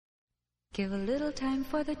Give a little time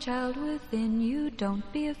for the child within you. Don't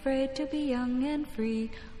be afraid to be young and free.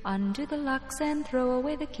 Undo the locks and throw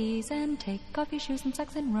away the keys and take off your shoes and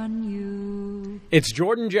socks and run you. It's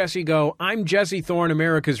Jordan Jesse Go. I'm Jesse Thorne,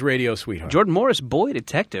 America's radio sweetheart. Jordan Morris, boy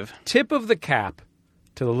detective. Tip of the cap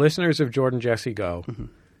to the listeners of Jordan Jesse Go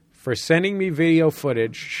for sending me video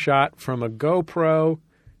footage shot from a GoPro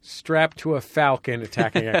strapped to a falcon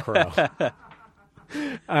attacking a crow.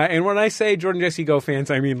 And when I say Jordan Jesse Go fans,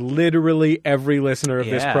 I mean literally every listener of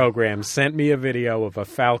this program sent me a video of a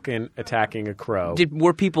falcon attacking a crow.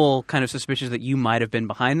 Were people kind of suspicious that you might have been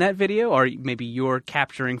behind that video? Or maybe you're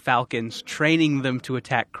capturing falcons, training them to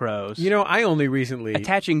attack crows? You know, I only recently...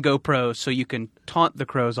 Attaching GoPros so you can taunt the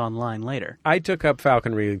crows online later. I took up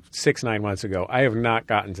falconry 6-9 months ago. I have not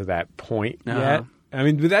gotten to that point yet. I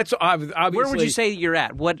mean, that's obviously... Where would you say you're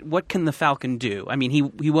at? What can the falcon do? I mean,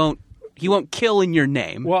 he won't kill in your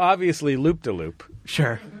name. Well, obviously, loop-de-loop.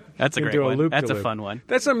 Sure. That's a great one. That's a fun one.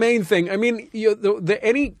 That's the main thing. I mean, you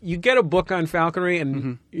get a book on falconry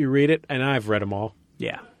and you read it, and I've read them all.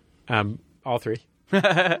 Yeah. All three.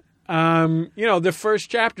 The first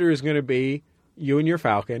chapter is going to be you and your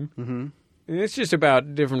falcon. Mm-hmm. And it's just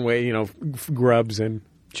about different grubs and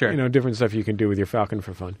different stuff you can do with your falcon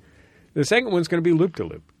for fun. The second one's going to be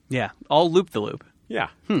loop-de-loop. Yeah. All loop-de-loop. Yeah.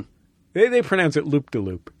 They pronounce it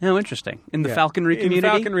loop-de-loop. Oh, interesting. In the falconry community?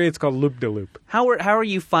 In falconry, it's called loop-de-loop. How are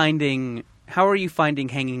you finding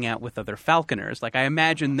hanging out with other falconers? Like, I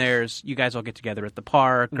imagine you guys all get together at the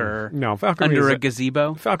park or under a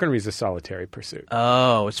gazebo? Falconry is a solitary pursuit.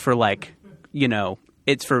 Oh, it's for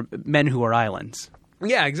it's for men who are islands.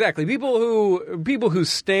 Yeah, exactly. People who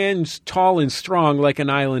stand tall and strong like an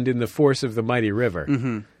island in the force of the mighty river.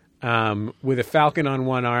 Mm-hmm. With a falcon on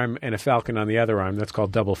one arm and a falcon on the other arm. That's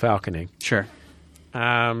called double falconing. Sure.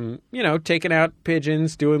 Taking out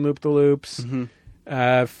pigeons, doing loop-the-loops,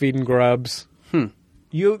 feeding grubs.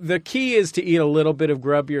 The key is to eat a little bit of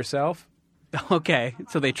grub yourself. Okay,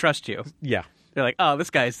 so they trust you. Yeah. They're like, oh,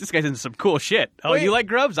 this guy's into some cool shit. Oh, you like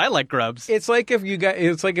grubs? I like grubs. It's like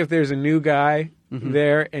if there's a new guy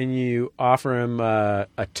there and you offer him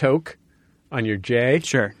a toke on your J.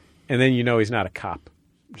 Sure. And then you know he's not a cop.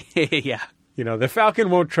 Yeah. The falcon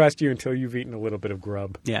won't trust you until you've eaten a little bit of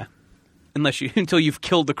grub. Yeah. Until you've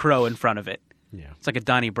killed the crow in front of it. Yeah. It's like a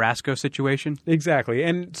Donnie Brasco situation. Exactly.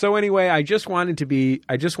 And so anyway, I just wanted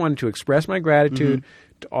to express my gratitude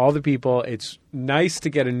to all the people. It's nice to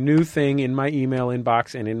get a new thing in my email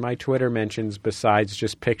inbox and in my Twitter mentions besides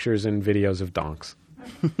just pictures and videos of donks.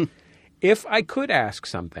 If I could ask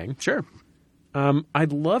something. Sure.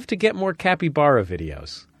 I'd love to get more capybara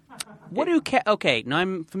videos. What do okay, now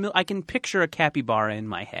I'm familiar. I can picture a capybara in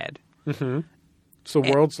my head. Mm-hmm. It's the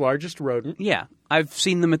world's largest rodent. Yeah. I've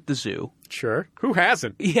seen them at the zoo. Sure. Who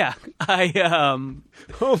hasn't? Yeah.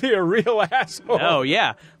 Only a real asshole. Oh,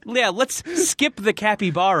 yeah. Yeah, let's skip the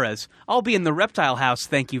capybaras. I'll be in the reptile house,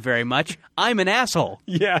 thank you very much. I'm an asshole.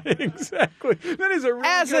 Yeah, exactly. That is a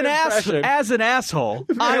really good impression. As an asshole,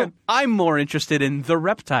 I'm more interested in the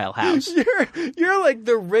reptile house. You're like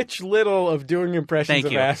the Rich Little of doing impressions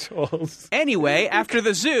of assholes. Anyway, after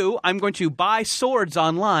the zoo, I'm going to buy swords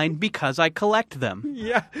online because I collect them.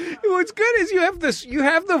 Yeah. What's good is you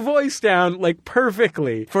have the voice down like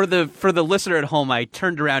perfectly. For the listener at home, I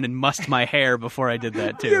turned around and mussed my hair before I did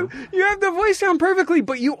that too. You have the voice down perfectly,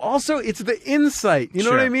 but you also, it's the insight. You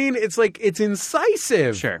know what I mean? It's like, it's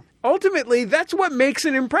incisive. Sure. Ultimately, that's what makes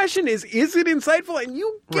an impression is it insightful? And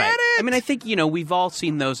you get it. I mean, I think, we've all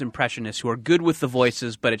seen those impressionists who are good with the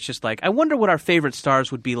voices, but it's just like, I wonder what our favorite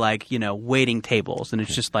stars would be like, waiting tables. And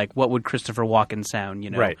it's just like, what would Christopher Walken sound,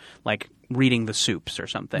 like reading the soups or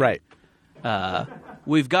something. Right.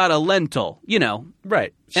 We've got a lentil,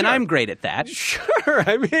 Right. Sure. And I'm great at that. Sure.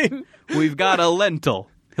 I mean. We've got a lentil.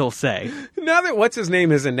 He'll say. Now that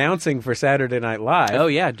what's-his-name is announcing for Saturday Night Live. Oh,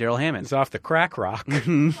 yeah, Daryl Hammond. It's off the crack rock.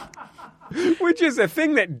 Which is a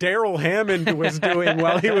thing that Daryl Hammond was doing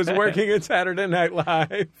while he was working at Saturday Night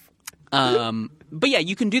Live. But yeah,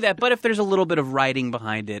 you can do that. But if there's a little bit of writing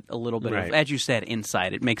behind it, a little bit of, as you said,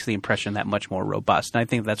 insight, it makes the impression that much more robust. And I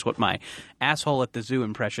think that's what my asshole at the zoo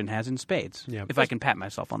impression has in spades. Yeah, if I can pat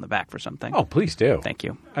myself on the back for something. Oh, please do. Thank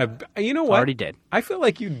you. You know what? Already did. I feel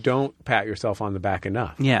like you don't pat yourself on the back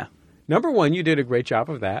enough. Yeah. Number one, you did a great job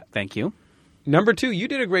of that. Thank you. Number two, you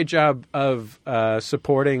did a great job of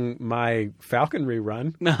supporting my falconry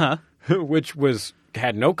run, which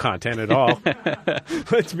had no content at all.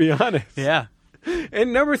 Let's be honest. Yeah.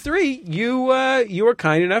 And number three, you were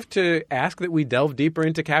kind enough to ask that we delve deeper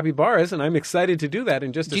into capybaras, and I'm excited to do that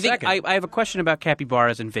in just a second. I have a question about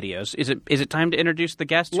capybaras and videos. Is it time to introduce the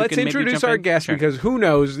guest? Let's introduce our guest because who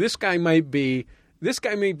knows, this guy might be this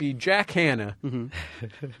guy may be Jack Hanna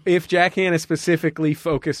if Jack Hanna specifically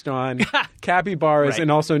focused on capybaras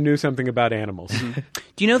and also knew something about animals.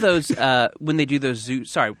 Do you know those, when they do those zoo...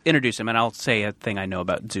 Sorry, introduce him, and I'll say a thing I know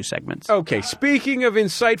about zoo segments. Okay, speaking of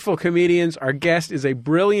insightful comedians, our guest is a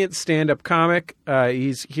brilliant stand-up comic.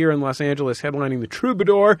 He's here in Los Angeles headlining the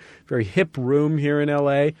Troubadour, very hip room here in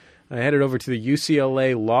L.A., headed over to the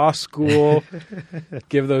UCLA Law School,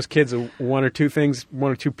 give those kids one or two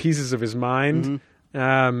pieces of his mind.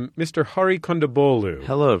 Mr. Hari Kondabolu.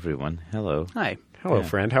 Hello, everyone. Hello. Hi. Hello,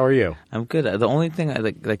 friend. How are you? I'm good. The only thing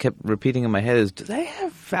I kept repeating in my head is, do they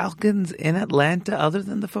have Falcons in Atlanta other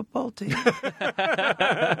than the football team?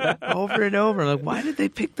 Over and over. I'm like, why did they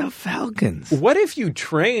pick the Falcons? What if you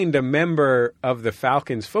trained a member of the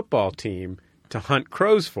Falcons football team to hunt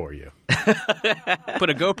crows for you? Put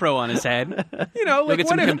a GoPro on his head. You know, You'll get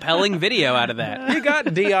some compelling video out of that. You got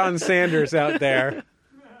Deion Sanders out there.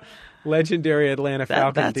 Legendary Atlanta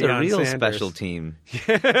Falcon That's Deion a real Sanders. special team.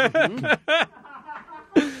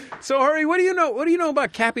 So, Hari, what do you know? What do you know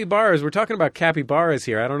about capybaras? We're talking about capybaras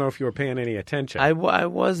here. I don't know if you were paying any attention. I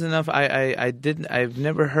was enough. I didn't. I've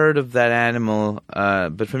never heard of that animal.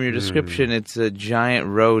 But from your description, it's a giant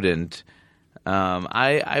rodent.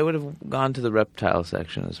 I would have gone to the reptile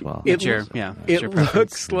section as well. It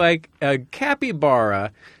looks like a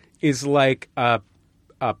capybara is like a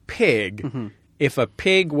pig if a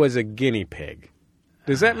pig was a guinea pig.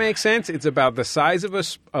 Does that make sense? It's about the size of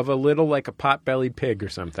a little, like a pot-bellied pig or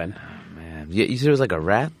something. Oh, man. You said it was like a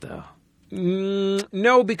rat, though.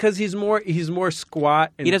 No, because he's more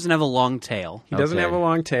squat. And he doesn't have a long tail. He doesn't have a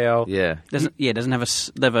long tail. Yeah. Doesn't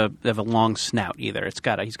have a long snout either. He's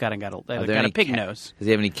got a pig nose. Does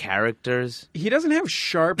he have any characters? He doesn't have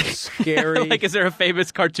sharp, scary. Like, is there a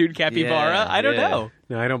famous cartoon capybara? Yeah, I don't know.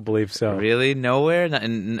 No, I don't believe so. Really? Nowhere?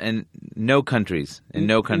 In no countries. In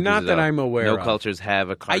no countries. Not that I'm aware of. No cultures have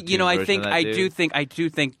a cartoon I do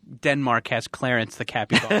think Denmark has Clarence the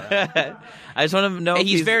capybara. I just want to know.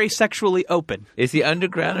 He's very sexually open. Is he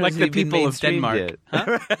underground? Or like the people of Denmark?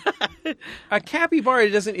 Huh? A capybara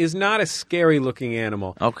is not a scary looking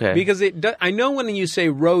animal. Okay. Because I know when you say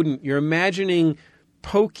rodent, you're imagining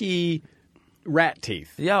pokey rat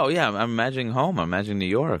teeth. Yeah, I'm imagining home. I'm imagining New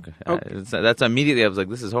York. Okay. That's immediately I was like,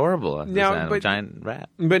 this is horrible. Giant rat.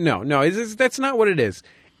 But no, that's not what it is.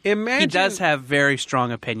 Imagine he does have very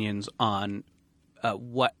strong opinions on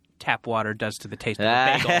what tap water does to the taste of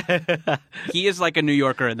a bagel. He is like a New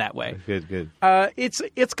Yorker in that way. Good.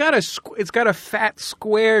 It's got a fat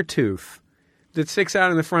square tooth that sticks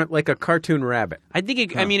out in the front like a cartoon rabbit. I think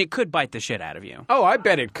it could bite the shit out of you. Oh, I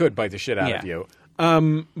bet it could bite the shit out of you.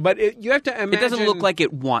 But you have to imagine... It doesn't look like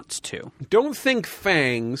it wants to. Don't think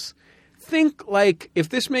fangs. Think like, if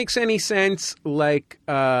this makes any sense, like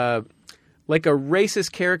a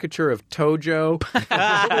racist caricature of Tojo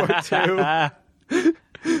in World War II.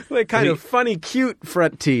 Like kind of funny, cute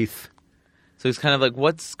front teeth. So he's kind of like,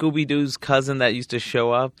 what's Scooby-Doo's cousin that used to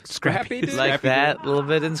show up? Scrappy-Doo? Like that a little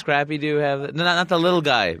bit. Didn't Scrappy-Doo have that? No, not the little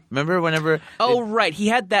guy. Remember whenever... Oh, right. He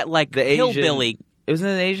had that, like, the hillbilly... Isn't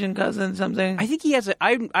it an Asian cousin something? I think he has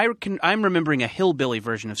I'm remembering a hillbilly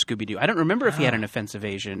version of Scooby-Doo. I don't remember if he had an offensive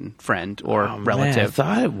Asian friend or relative. Man, I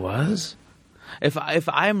thought it was. If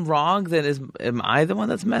I'm wrong, then am I the one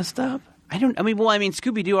that's messed up?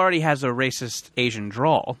 Scooby-Doo already has a racist Asian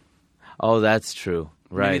drawl. Oh, that's true.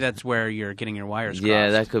 Right. Maybe that's where you're getting your wires crossed.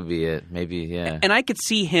 Yeah, that could be it. Maybe, yeah. And I could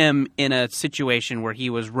see him in a situation where he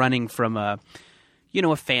was running from a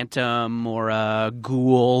phantom or a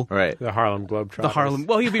ghoul. Right. The Harlem Globetrotters.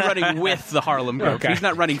 Well, he'd be running with the Harlem Globetrotters. Okay. He's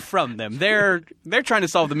not running from them. They're trying to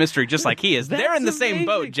solve the mystery just like he is. They're in the same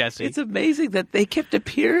boat, Jesse. It's amazing that they kept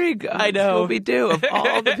appearing on I know. Scooby-Doo of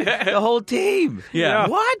all the whole team. Yeah.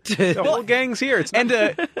 What? The whole gang's here. It's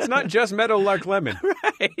not just Meadowlark Lemon.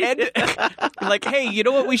 Right. And, like, hey, you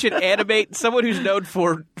know what? We should animate someone who's known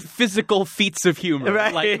for physical feats of humor.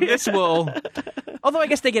 Right. Like, this will... Although I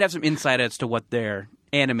guess they could have some insight as to what their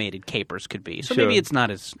animated capers could be. So maybe it's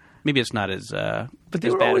not as but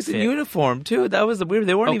they were always in uniform too. That was the weird.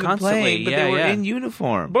 They weren't even playing, but they were in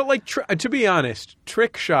uniform. But like to be honest,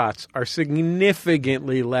 trick shots are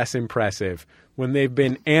significantly less impressive when they've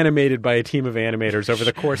been animated by a team of animators over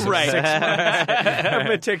the course of 6 months,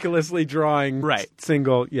 meticulously drawing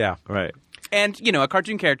single. Yeah, right. And, a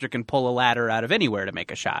cartoon character can pull a ladder out of anywhere to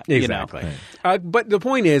make a shot. Exactly. But the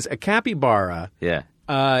point is, a capybara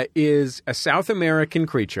is a South American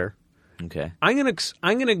creature. Okay. I'm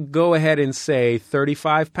gonna go ahead and say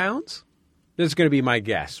 35 pounds. This is going to be my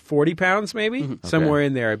guess. 40 pounds maybe? Somewhere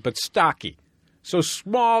in there, but stocky. So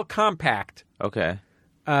small, compact. Okay.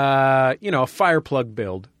 A fire plug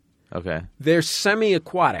build. Okay. They're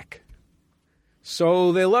semi-aquatic.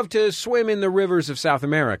 So they love to swim in the rivers of South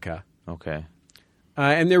America. Okay.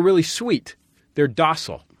 And they're really sweet. They're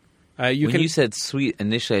docile. When you said sweet,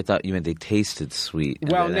 initially I thought you meant they tasted sweet.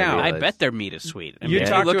 Well, now I bet their meat is sweet. I mean,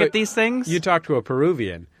 talk look to at these things. You talk to a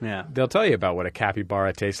Peruvian. Yeah. They'll tell you about what a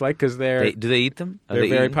capybara tastes like because do they eat them? They're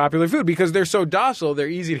very popular food because they're so docile. They're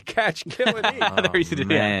easy to catch, kill, and eat. They're easy to do.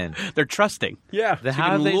 Man. They're trusting. Yeah. So you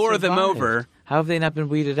can lure them over. How have they not been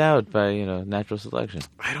weeded out by natural selection?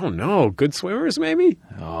 I don't know. Good swimmers, maybe.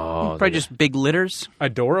 Oh, Probably just big litters.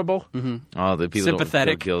 Adorable. Mm-hmm. Oh, the people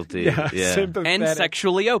Sympathetic. Don't feel guilty. Yeah. Sympathetic. And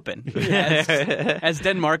sexually open, as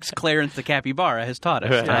Denmark's Clarence the capybara has taught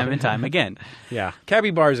us time and time again. Yeah,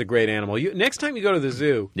 capybara is a great animal. Next time you go to the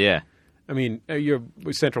zoo, yeah. I mean, you're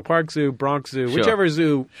Central Park Zoo, Bronx Zoo, Sure. whichever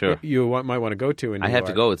zoo Sure. you might want to go to. I have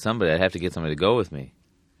to go with somebody. I have to get somebody to go with me.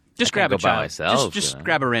 Just grab a go by child. myself, Just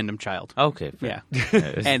grab a random child. Okay. Fair.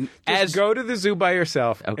 Yeah. And Just go to the zoo by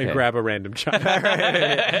yourself Okay. and grab a random child.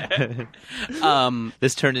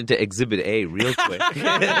 This turned into Exhibit A real quick.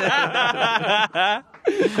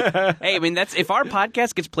 Hey, I mean, if our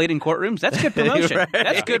podcast gets played in courtrooms, that's good promotion. Right.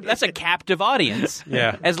 That's good. That's a captive audience.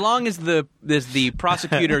 Yeah. As long as the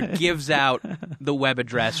prosecutor gives out the web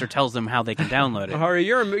address or tells them how they can download it. Hari,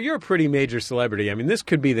 you're a pretty major celebrity. I mean, this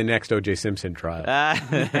could be the next O.J. Simpson trial.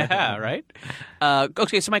 Yeah, right?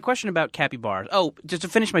 Okay, so my question about capybaras. Oh, just to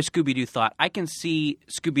finish my Scooby-Doo thought, I can see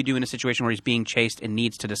Scooby-Doo in a situation where he's being chased and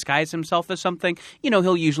needs to disguise himself as something.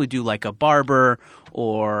 He'll usually do like a barber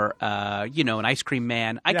or, an ice cream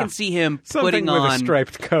man. I can see him Something with a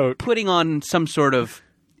striped coat. putting on some sort of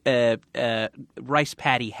rice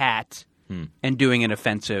patty hat and doing an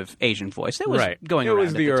offensive Asian voice. That was going around It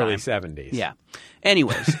was at the early time. 70s. Yeah.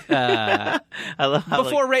 Anyways, I love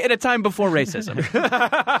how, at a time before racism.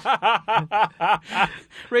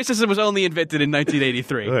 Racism was only invented in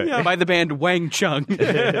 1983 by the band Wang Chung.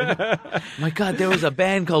 my God, there was a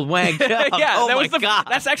band called Wang Chung. Yeah, oh that my was God.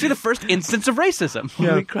 that's actually the first instance of racism.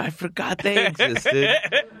 Holy crap, I forgot they existed.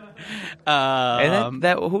 And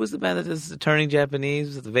who was the band that is turning Japanese?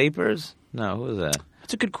 Was it the Vapors? No, who was that?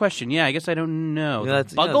 That's a good question. Yeah, I guess I don't know. Yeah,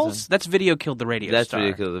 Buggles? That's Video Killed the Radio That's Star.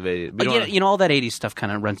 Video Killed the Radio. But all that 80s stuff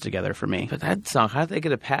kind of runs together for me. But that song, how did they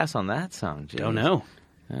get a pass on that song? Jeez. Don't know.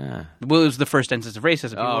 Yeah. Well, it was the first instance of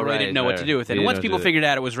racism. People really right, didn't know what to do with it. And once people it. figured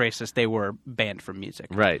out it was racist, they were banned from music.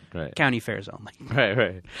 Right. County fairs only.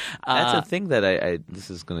 Right. That's a thing that I this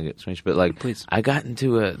is going to get strange, but please. I got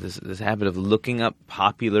into this habit of looking up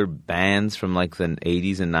popular bands from like the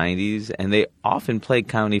 80s and 90s, and they often played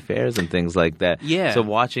county fairs and things like that. Yeah. So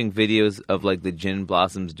watching videos of like the Gin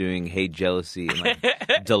Blossoms doing "Hey Jealousy" in like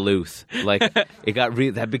Duluth, like it got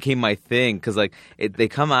that became my thing because like they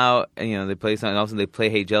come out and they play something, and all of a sudden they play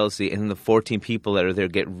 "Hey Jealousy," and then the 14 people that are there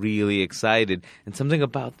get really excited, and something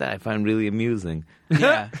about that I find really amusing.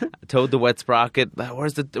 Yeah. Toad the Wet Sprocket.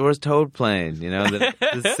 Where's Toad playing?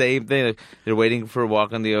 The same thing. They're waiting for a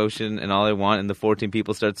walk on the ocean, and all they want, and the 14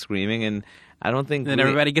 people start screaming, and I don't think Then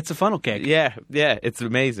everybody gets a funnel cake. Yeah, it's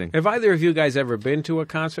amazing. Have either of you guys ever been to a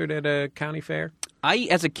concert at a county fair? I,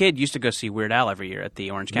 as a kid, used to go see Weird Al every year at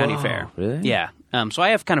the Orange County Whoa, Fair. really? Yeah. So I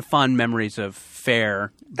have kind of fond memories of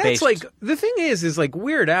fair. That's like the thing is like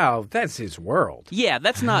Weird Al. That's his world. Yeah,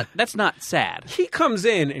 that's not sad. He comes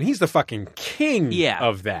in and he's the fucking king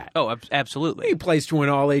of that. Oh, absolutely. He plays to an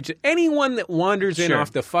all ages. Anyone that wanders in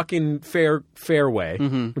off the fucking fairway,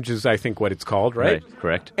 which is I think what it's called, right?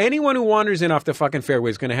 Correct. Anyone who wanders in off the fucking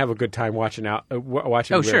fairway is going to have a good time watching Oh,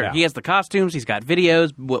 Weird sure. Al. He has the costumes. He's got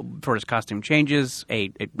videos for his costume changes. A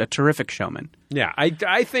terrific showman. Yeah,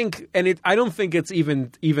 I think, and I don't think it's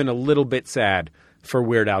even a little bit sad for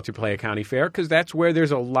Weird Al to play a county fair because that's where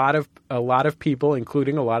there's a lot of people,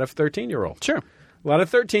 including a lot of 13-year-olds. Sure, a lot of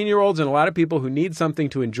 13-year-olds and a lot of people who need something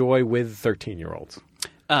to enjoy with 13-year-olds.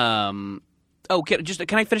 Can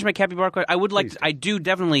I finish my capybara question? I would like. I do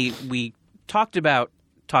definitely. We talked about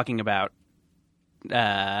talking about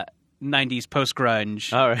 90s post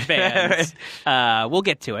grunge bands. We'll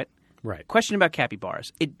get to it. Right. Question about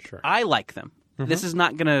capybaras. I like them. This is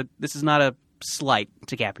not a slight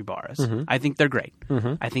to capybaras. I think they're great.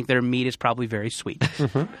 I think their meat is probably very sweet.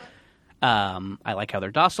 I like how they're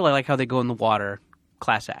docile. I like how they go in the water.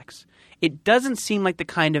 Class acts. It doesn't seem like the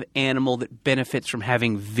kind of animal that benefits from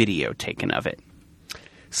having video taken of it.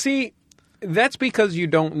 See, that's because you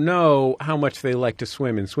don't know how much they like to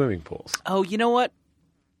swim in swimming pools. Oh, you know what?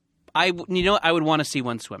 I would want to see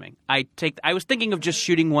one swimming. I was thinking of just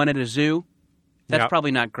shooting one at a zoo. That's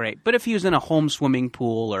probably not great. But if he was in a home swimming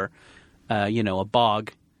pool or, a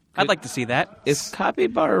bog, I'd like to see that. Is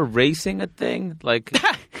capybara racing a thing? Like,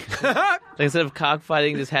 Like instead of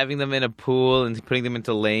cockfighting, just having them in a pool and putting them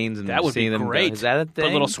into lanes and That would seeing be them great. Go. Is that a thing?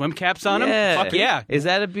 Put little swim caps on them? Yeah. Fuck yeah. Is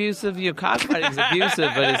that abusive? Cockfighting is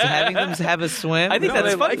abusive, but is having them have a swim? I think that's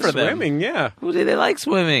they fun like for them. swimming, yeah. Who do they like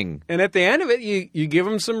swimming? And at the end of it, you give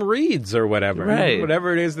them some reeds or whatever. Right.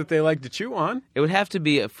 Whatever it is that they like to chew on. It would have to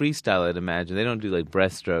be a freestyle, I'd imagine. They don't do like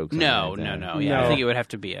breaststrokes. No. Yeah, No. I think it would have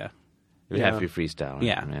to be a. It would have to be freestyle.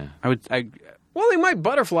 Yeah. Well, they might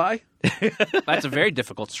butterfly. That's a very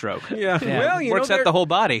difficult stroke. Yeah. Well, Works out the whole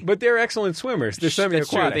body. But they're excellent swimmers. They're That's true.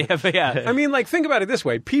 semi-aquatic. They have, yeah. I mean, like, think about it this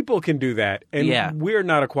way. People can do that, and we're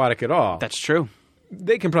not aquatic at all. That's true.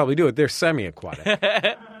 They can probably do it. They're semi-aquatic.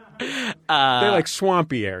 They're like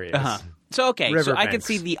swampy areas. So, okay. So I can Riverbanks.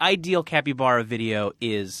 see the ideal capybara video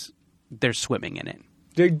is they're swimming in it.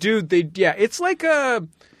 It's like a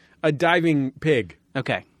diving pig.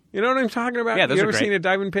 Okay. You know what I'm talking about? Yeah, those you are ever great. seen a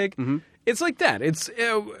diving pig? Mm-hmm. It's like that. It's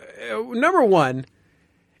number one.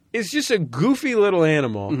 It's just a goofy little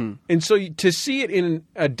animal, and so to see it in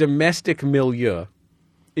a domestic milieu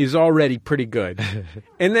is already pretty good.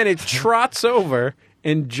 And then it trots over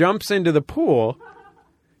and jumps into the pool.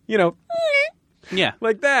 Yeah.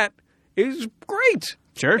 Like that is great.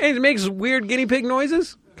 Sure. And it makes weird guinea pig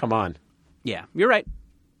noises. Come on. Yeah. You're right.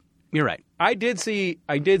 I did see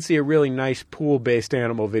a really nice pool-based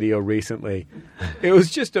animal video recently. It was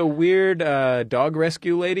just a weird dog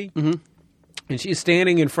rescue lady, and she's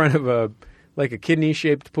standing in front of a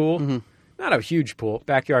kidney-shaped pool, not a huge pool,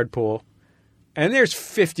 backyard pool, and there's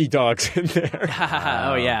 50 dogs in there.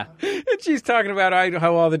 Oh, yeah. And she's talking about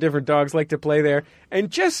how all the different dogs like to play there, and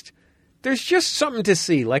there's just something to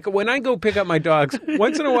see. Like when I go pick up my dogs,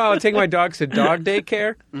 once in a while I take my dogs to dog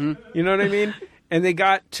daycare. You know what I mean? And they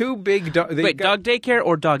got two big dogs. Wait, dog daycare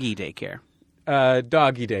or doggy daycare?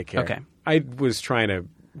 Doggy daycare. Okay. I was trying to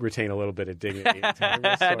retain a little bit of dignity in telling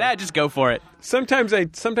this story. Nah, just go for it. Sometimes I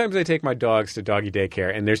take my dogs to doggy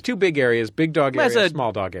daycare, and there's two big areas, big dog As area, a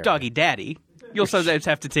small dog area. Doggy daddy. You'll sometimes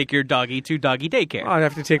have to take your doggy to doggy daycare. I'd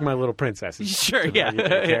have to take my little princesses. Sure, to yeah. doggy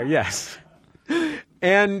daycare, yes.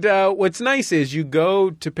 And what's nice is you go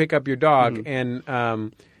to pick up your dog, and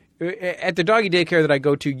at the doggy daycare that I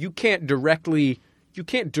go to, you can't directly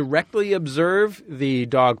observe the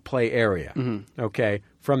dog play area. Okay,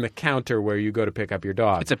 from the counter where you go to pick up your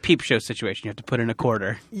dog. It's a peep show situation. You have to put in a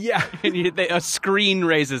quarter. Yeah. And a screen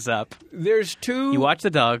raises up. There's two. You watch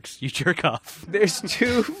the dogs. You jerk off. There's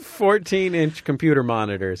two 14-inch computer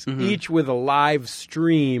monitors, each with a live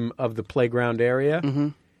stream of the playground area.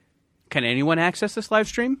 Can anyone access this live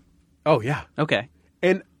stream? Oh yeah. Okay.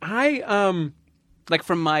 And I Like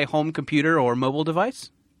from my home computer or mobile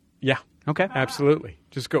device? yeah. Okay. Absolutely.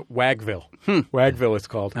 Just go Wagville. Wagville it's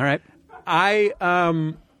called. All right. I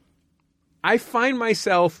find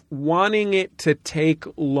myself wanting it to take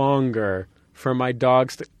longer for my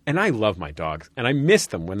dogs to, and I love my dogs and I miss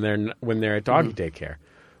them when they're at doggy daycare.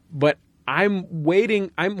 But I'm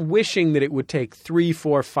wishing that it would take 3,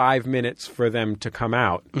 4, 5 minutes for them to come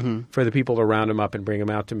out, for the people to round them up and bring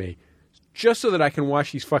them out to me. Just so that I can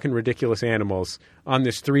watch these fucking ridiculous animals on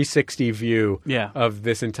this 360 view of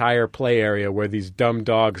this entire play area where these dumb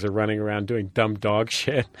dogs are running around doing dumb dog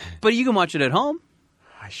shit. But you can watch it at home.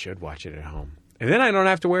 I should watch it at home. And then I don't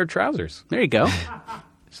have to wear trousers. There you go.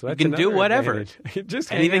 So that's You can do another whatever. advantage. Just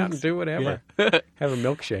hang Anything. out and do whatever. Have a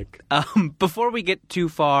milkshake. Before we get too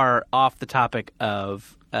far off the topic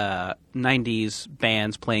of 90s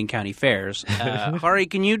bands playing county fairs, Hari,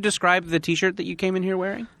 can you describe the T-shirt that you came in here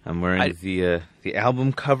wearing? I'm wearing the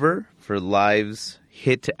album cover for Live's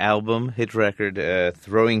hit record,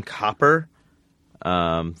 Throwing Copper.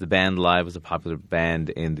 The band Live was a popular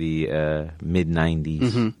band in the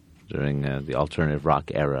mid-90s. During the alternative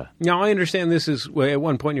rock era. Now, I understand this is, at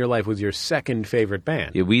one point in your life, was your second favorite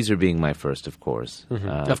band. Yeah, Weezer being my first, of course.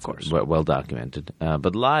 Of course. Well documented.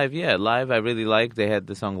 But Live I really liked. They had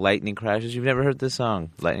the song Lightning Crashes. You've never heard this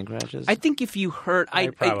song, Lightning Crashes? I think if you heard... I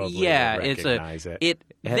probably recognize it. It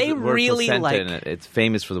has They the word really placenta like... in it. It's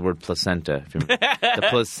famous for the word placenta. If you remember. The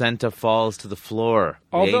placenta falls to the floor.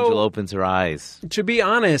 The Although- angel opens her eyes. To be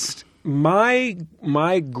honest, my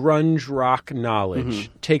grunge rock knowledge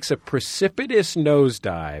takes a precipitous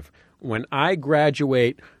nosedive when I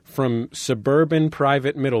graduate from suburban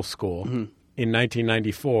private middle school in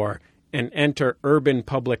 1994 and enter urban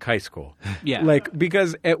public high school. Yeah.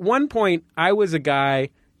 Because at one point I was a guy,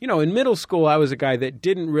 in middle school I was a guy that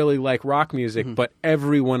didn't really like rock music, but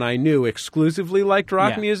everyone I knew exclusively liked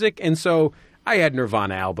rock music, and so I had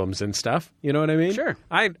Nirvana albums and stuff. You know what I mean? Sure.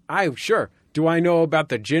 Sure. Do I know about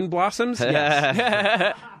the Gin Blossoms?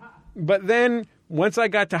 Yes. But then, once I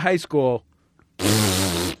got to high school,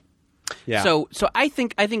 Yeah. So I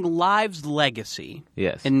think Live's legacy.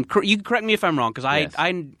 Yes. And you can correct me if I'm wrong, because Yes.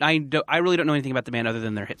 I really don't know anything about the band other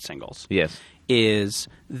than their hit singles. Yes. Is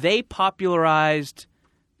they popularized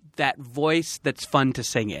that voice that's fun to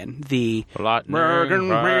sing in. The Yeah, I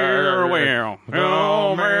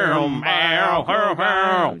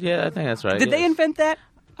think that's right. Did they invent that?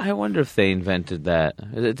 I wonder if they invented that.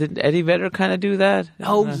 Did Eddie Vedder kind of do that?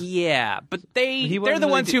 Oh yeah, but they're the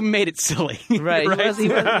ones who made it silly, Right. right? He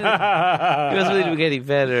wasn't really doing Eddie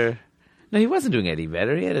Vedder. No, he wasn't doing Eddie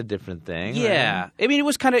Vedder. He had a different thing. Yeah, right? I mean, it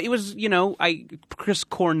was Chris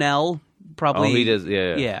Cornell. Probably. Oh, he does.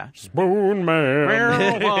 Yeah. Yeah. Spoon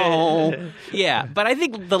Man. Yeah, but I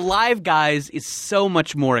think the Live guys is so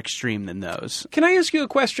much more extreme than those. Can I ask you a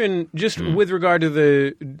question just with regard to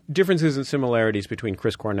the differences and similarities between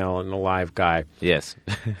Chris Cornell and the Live guy? Yes.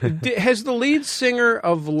 Has the lead singer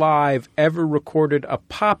of Live ever recorded a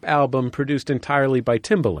pop album produced entirely by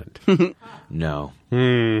Timbaland? No.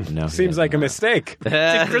 No. Seems like a mistake.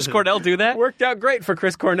 Did Chris Cornell do that? Worked out great for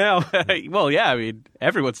Chris Cornell. Well, yeah, I mean,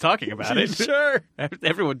 everyone's talking about it. Sure.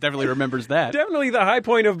 Everyone definitely remembers that. Definitely the high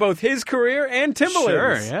point of both his career and Timbaland's.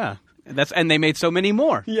 Sure, yeah. And they made so many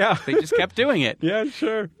more. Yeah. They just kept doing it. Yeah,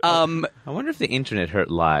 sure. I wonder if the internet hurt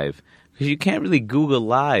Live, because you can't really Google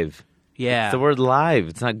Live. Yeah. It's the word live.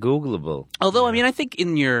 It's not Googleable. Although, I mean, I think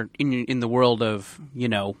in the world of,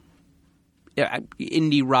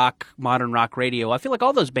 indie rock, modern rock radio, I feel like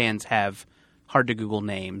all those bands have hard to Google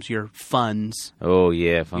names. Your Funs, Oh,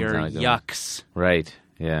 yeah. your Yucks, Right.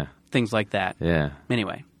 Yeah. things like that. Yeah.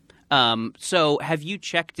 Anyway, so have you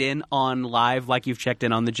checked in on Live like you've checked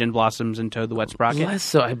in on the Gin Blossoms and Toad the Wet Sprocket? Less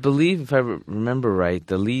so. I believe, if I remember right,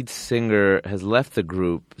 the lead singer has left the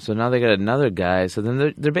group, so now they got another guy. So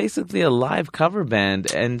then they're basically a Live cover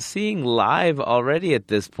band, and seeing Live already at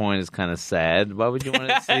this point is kind of sad. Why would you want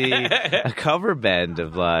to see a cover band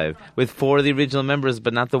of Live with 4 of the original members,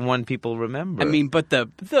 but not the one people remember? I mean, but the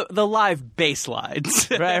Live bass lines,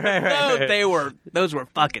 right. those were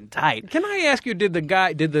fucking tight. Can I ask you, did the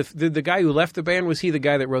guy who left the band, was he the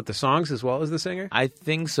guy that wrote the songs as well as the singer? I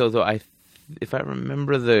think so, though. If I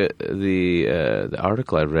remember the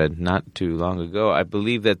article I read not too long ago, I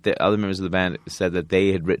believe that the other members of the band said that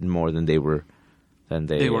they had written more than they were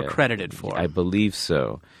credited for. I believe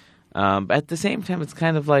so. But at the same time, it's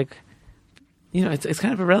kind of like, it's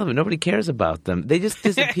kind of irrelevant. Nobody cares about them. They just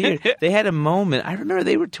disappeared. They had a moment. I remember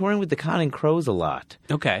they were touring with the Counting Crows a lot.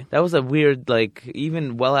 Okay. That was a weird,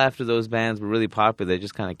 even well after those bands were really popular, they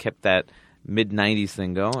just kind of kept that mid-'90s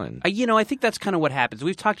thing going. I think that's kind of what happens.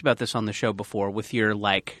 We've talked about this on the show before with your,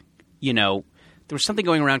 there was something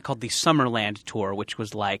going around called the Summerland Tour, which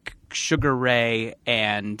was like Sugar Ray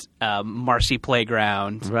and Marcy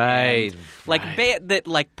Playground. Right. And,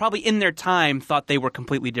 that probably in their time thought they were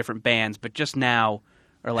completely different bands, but just now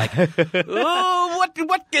are like, oh, what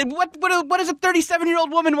does a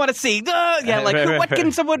 37-year-old woman want to see?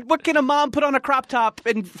 What can a mom put on a crop top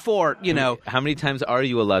and for, How many times are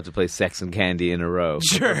you allowed to play Sex and Candy in a row?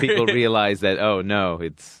 Sure. Before people realize that, oh, no,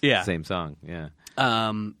 it's the same song. Yeah.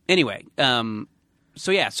 Anyway,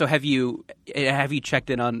 so have you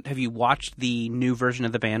checked in on? Have you watched the new version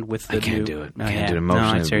of the band with the I can't new? do it. Oh, I can't do it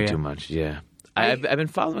emotionally. It'd be too much. Yeah, I've been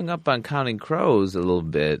following up on Counting Crows a little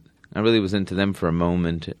bit. I really was into them for a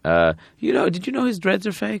moment. Did you know his dreads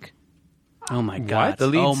are fake? Oh my God! The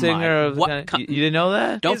lead singer of you didn't know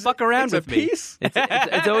that? Don't fuck around with me. Piece?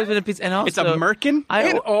 It's always been a piece, and also it's a merkin.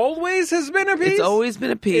 It always has been a piece. It's always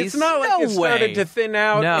been a piece. It's not like it started to thin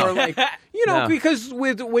out or No. because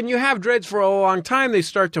when you have dreads for a long time, they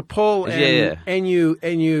start to pull and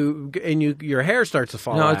your hair starts to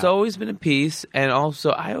fall out. No, it's always been a piece, and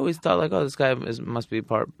also I always thought this guy must be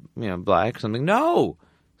part black or something. No.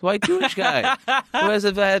 White Jewish guy who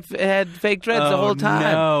had fake dreads the whole time.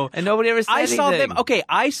 No. And nobody ever said anything. Saw them. Okay,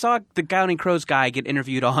 I saw the Counting Crows guy get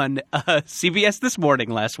interviewed on CBS This Morning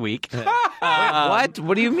last week. What?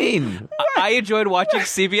 What do you mean? I enjoyed watching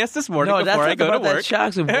CBS This Morning before I go to work. That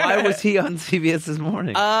shocks me. Why was he on CBS This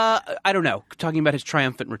Morning? I don't know. Talking about his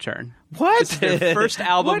triumphant return. What? It's their first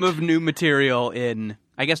album of new material in.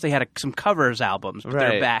 I guess they had some covers albums, but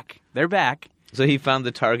they're back. They're back. So he found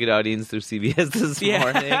the target audience through CBS This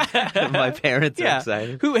Morning. My parents are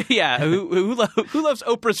excited. Who loves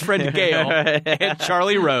Oprah's friend Gail and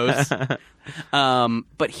Charlie Rose?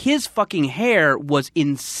 But his fucking hair was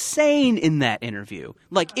insane in that interview.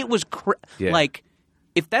 It was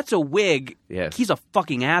if that's a wig, he's a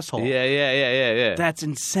fucking asshole. Yeah. That's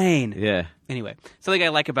insane. Yeah. Anyway, something I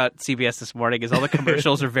like about CBS This Morning is all the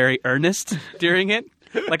commercials are very earnest during it.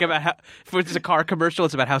 Like about how, if it's a car commercial,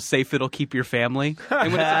 it's about how safe it'll keep your family.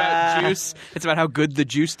 And when it's about juice, it's about how good the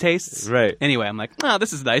juice tastes. Right. Anyway, I'm like, oh,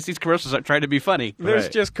 this is nice. These commercials are trying to be funny. There's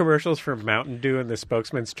Right. just commercials for Mountain Dew and the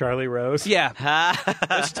spokesman's Charlie Rose. Yeah.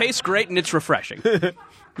 This tastes great and it's refreshing.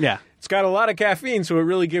 Yeah. It's got a lot of caffeine, so it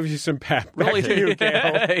really gives you some pep. Back Really to you,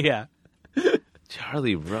 Gail. Yeah.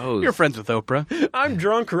 Charlie Rose. You're friends with Oprah. I'm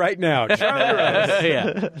drunk right now. Charlie Rose.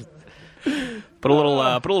 Yeah. Put a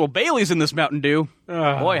little Bailey's in this Mountain Dew.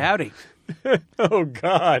 Boy, howdy. Oh,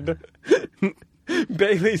 God.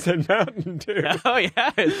 Bailey's and Mountain Dew. Oh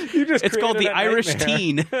yeah. It's called the created a Irish nightmare.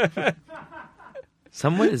 Teen.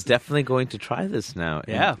 Someone is definitely going to try this now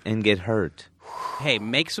and get hurt. Hey,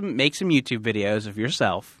 make some YouTube videos of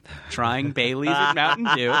yourself trying Bailey's and Mountain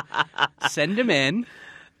Dew. Send them in.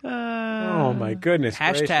 Oh, my goodness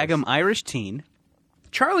Hashtag gracious. them Irish Teen.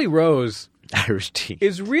 Charlie Rose Irish tea.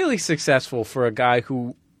 is really successful for a guy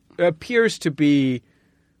who appears to be,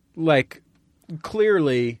 like,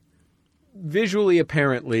 clearly, visually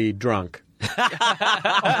apparently drunk.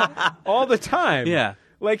 All the time. Yeah.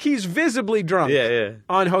 Like, he's visibly drunk Yeah.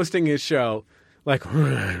 on hosting his show. Like,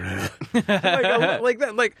 like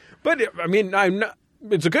that. Like, but, I mean, I'm not,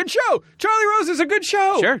 it's a good show. Charlie Rose is a good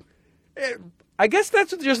show. Sure. I guess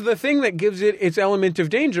that's just the thing that gives it its element of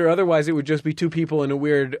danger. Otherwise, it would just be two people in a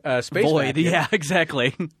weird space Void. vacuum. Yeah,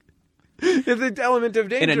 exactly. The element of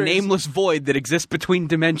danger In a is- nameless void that exists between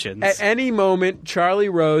dimensions. At any moment, Charlie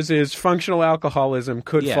Rose's functional alcoholism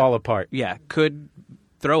could fall apart. Yeah, could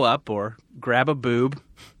throw up or grab a boob.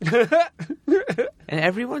 And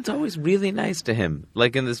everyone's always really nice to him.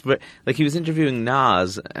 Like in this, like he was interviewing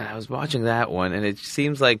Nas, and I was watching that one, and it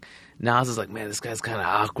seems like Nas is like, man, this guy's kind of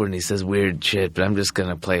awkward, and he says weird shit, but I'm just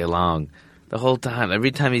gonna play along the whole time.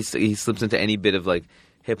 Every time he slips into any bit of like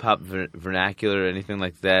hip hop vernacular or anything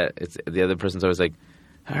like that, it's the other person's always like,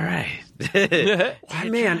 all right.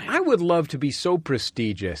 Man, I would love to be so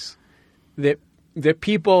prestigious that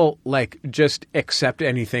people like just accept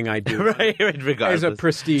anything I do right, regardless. as a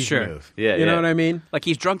prestige Sure. move. Yeah, you know yeah. what I mean? Like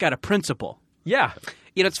he's drunk out of principle. Yeah.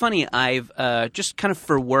 You know, it's funny. I've just kind of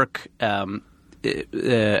for work,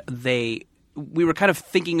 we were kind of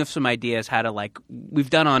thinking of some ideas how to like we've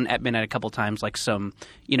done on At Midnight a couple times like some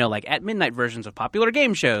like At Midnight versions of popular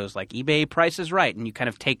game shows like eBay Price is Right, and you kind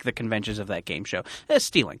of take the conventions of that game show.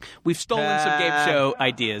 Stealing. We've stolen some game show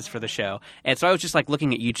ideas for the show, and so I was just like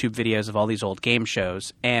looking at YouTube videos of all these old game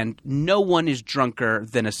shows, and no one is drunker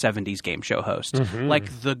than a 70s game show host. Mm-hmm.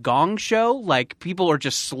 Like the Gong Show, like people are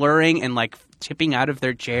just slurring and like tipping out of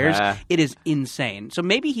their chairs. It is insane. So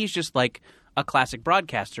maybe he's just like a classic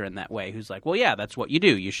broadcaster in that way, who's like, well, yeah, that's what you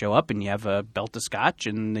do. You show up and you have a belt of scotch,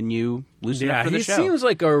 and then you loosen up for the show. He seems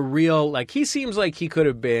like a real he seems like he could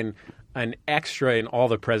have been an extra in All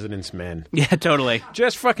the President's Men. Yeah, totally.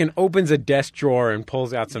 Just fucking opens a desk drawer and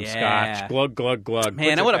pulls out some Yeah. scotch. Glug, glug, glug. Man,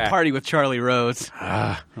 puts I it want to back. party with Charlie Rose.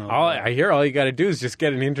 I hear all you got to do is just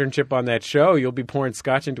get an internship on that show. You'll be pouring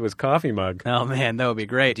scotch into his coffee mug. Oh, man, that would be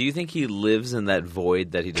great. Do you think he lives in that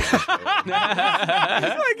void that he doesn't show?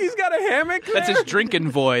 Like he's got a hammock there. That's his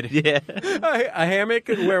drinking void. Yeah. a hammock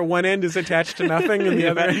where one end is attached to nothing and the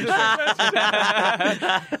other end is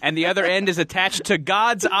attached. And the other end is attached to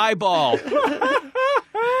God's eyeball.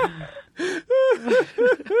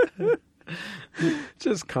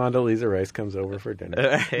 Just Condoleezza Rice comes over for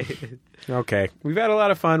dinner. Okay, we've had a lot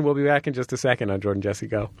of fun. We'll be back in just a second on Jordan Jesse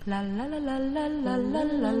Go. La la la la la la la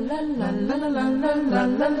la la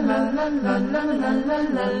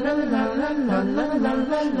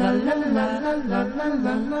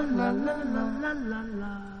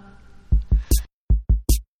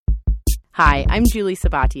Hi, I'm Julie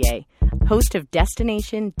Sabatier, host of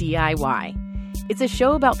Destination DIY. It's a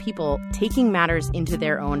show about people taking matters into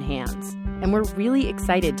their own hands, and we're really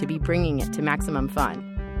excited to be bringing it to Maximum Fun.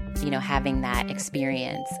 Having that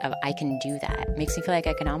experience of I can do that makes me feel like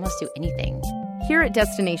I can almost do anything. Here at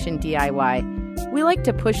Destination DIY, we like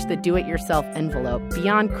to push the do-it-yourself envelope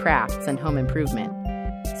beyond crafts and home improvement.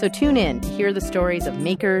 So tune in to hear the stories of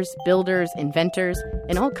makers, builders, inventors,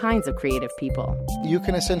 and all kinds of creative people. You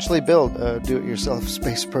can essentially build a do-it-yourself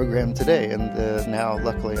space program today, and now,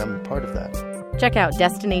 luckily, I'm a part of that. Check out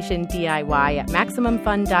Destination DIY at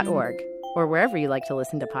MaximumFun.org or wherever you like to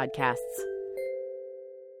listen to podcasts.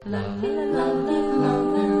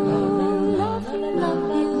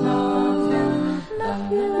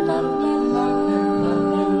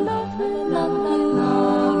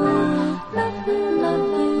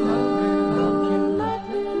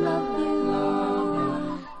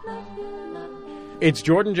 It's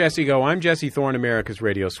Jordan Jesse Go. I'm Jesse Thorne, America's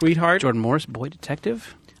radio sweetheart. Jordan Morris, boy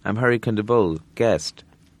detective. I'm Hari Kondabolu, guest.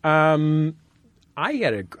 I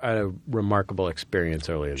had a remarkable experience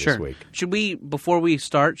earlier this week. Before we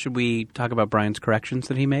start, should we talk about Brian's corrections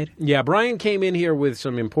that he made? Yeah, Brian came in here with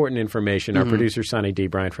some important information. Our producer, Sonny D.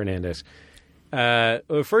 Brian Fernandez.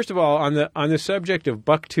 First of all, on the subject of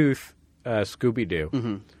Bucktooth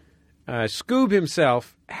Scooby-Doo, Scoob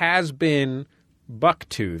himself has been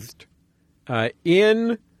buck-toothed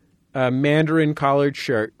in a Mandarin collared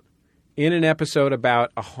shirt in an episode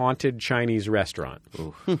about a haunted Chinese restaurant.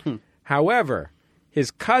 However,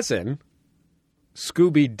 his cousin,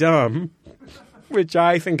 Scooby Dumb, which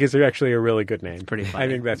I think is actually a really good name. Pretty funny. I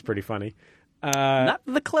think that's pretty funny. Not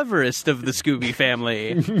the cleverest of the Scooby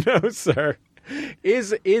family. No, sir.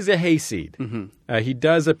 Is a hayseed. He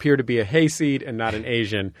does appear to be a hayseed and not an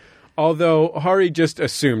Asian. Although Hari just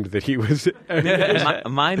assumed that he was.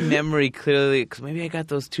 my memory clearly, because maybe I got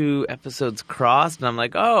those two episodes crossed, and I'm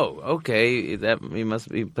like, oh, okay, that he must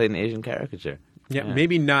be playing an Asian caricature. Yeah,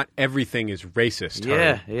 maybe not everything is racist.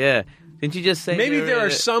 Yeah. Didn't you just say maybe there are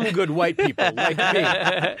some good white people like me?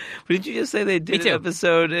 But didn't you just say they did an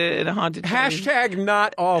episode in a haunted? Hashtag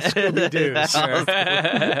not all Scooby-Doos.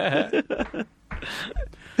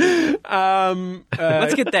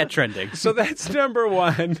 Let's get that trending. So that's number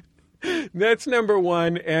one.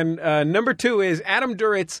 And number two is Adam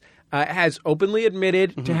Duritz has openly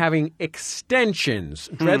admitted to having extensions,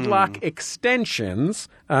 dreadlock extensions,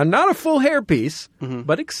 not a full hairpiece,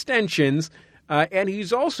 but extensions. And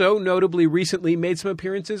he's also notably recently made some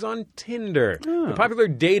appearances on Tinder, the popular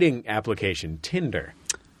dating application, Tinder.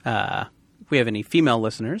 If we have any female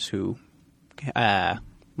listeners who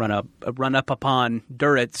run up upon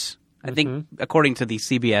Duritz, I think according to the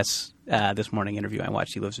CBS This Morning interview I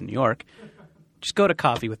watched, he lives in New York. Just go to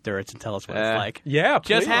Coffee with Duritz and tell us what it's like. Yeah, please.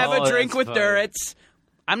 Just have a drink with Duritz.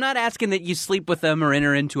 I'm not asking that you sleep with them or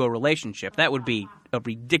enter into a relationship. That would be a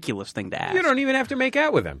ridiculous thing to ask. You don't even have to make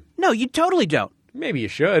out with him. No, you totally don't. Maybe you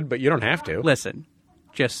should, but you don't have to. Listen,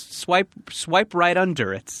 just swipe right on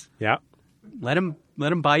Duritz. Yeah. Let him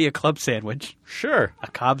buy you a club sandwich. Sure. A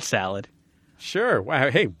Cobb salad. Sure. Wow.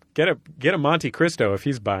 Hey, get a Monte Cristo if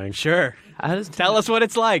he's buying. Sure. Tell us what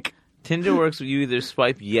it's like. Tinder works with you either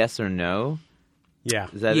swipe yes or no. Yeah.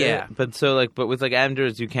 Is that it? But with Adam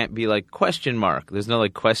Duritz, you can't be like question mark. There's no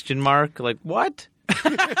question mark. Like what?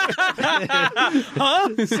 Huh?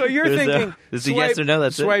 So you're thinking there's a yes or no.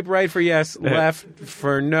 That's swipe right for yes, left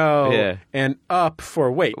for no, and up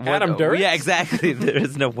for wait. Adam Duritz? Yeah, exactly. There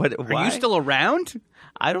is no what. Why? Are you still around?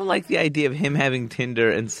 I don't like the idea of him having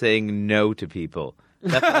Tinder and saying no to people.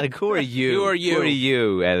 That's like, who are you? Who are you? Who are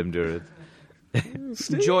you, Adam Duritz?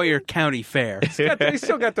 Enjoy your county fair. They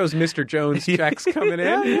still got those Mr. Jones checks coming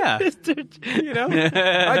in. Yeah. You know?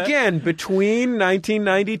 Again, between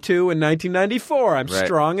 1992 and 1994, I'm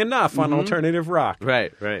strong enough on alternative rock.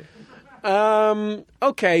 Right.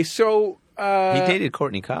 Okay, so... he dated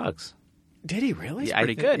Courtney Cox. Did he really? Yeah,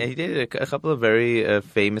 pretty good. Yeah, he dated a couple of very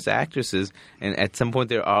famous actresses, and at some point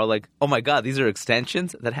they are like, oh my God, these are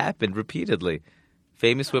extensions? That happened repeatedly.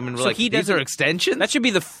 Famous women were these are extensions? That should be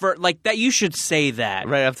the first, that you should say that.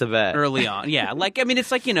 Right off the bat. Early on. Yeah.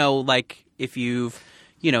 It's like, if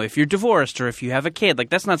if you're divorced or if you have a kid,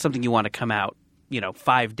 that's not something you want to come out,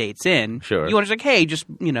 5 dates in. Sure. You want to hey, just,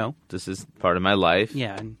 This is part of my life.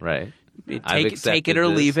 Yeah. Right. Take it or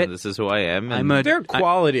leave it. This is who I am. They're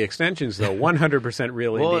quality extensions, though. 100%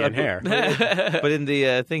 real Indian hair. But in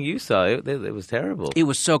the thing you saw, it was terrible. It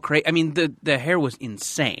was so crazy. I mean, the hair was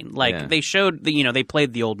insane. They showed they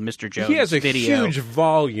played the old Mr. Jones video. He has a huge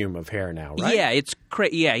volume of hair now, right? Yeah, it's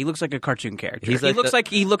crazy. Yeah, he looks like a cartoon character.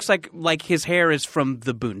 He looks like his hair is from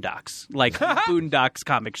the Boondocks, like Boondocks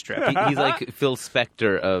comic strip. He's like Phil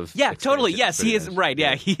Spector of totally. Yes, he is right.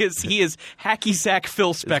 Yeah, he is hacky sack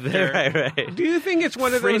Phil Spector. Right. Do you think it's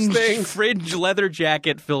one of those things? Fringe leather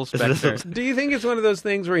jacket Phil Spector. Do you think it's one of those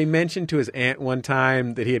things where he mentioned to his aunt one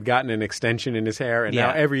time that he had gotten an extension in his hair, and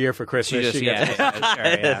now every year for Christmas she gets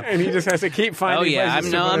and he just has to keep finding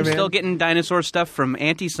places I'm still getting dinosaur stuff from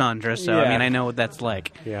Auntie Sandra, so I know what that's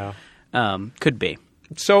like. Yeah. Could be.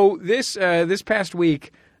 So this past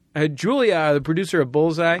week, Julia, the producer of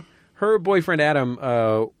Bullseye, her boyfriend Adam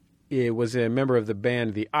was a member of the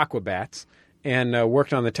band The Aquabats, and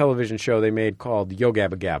worked on the television show they made called Yo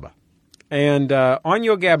Gabba Gabba. And on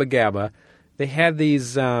Yo Gabba Gabba, they had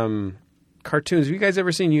these cartoons. Have you guys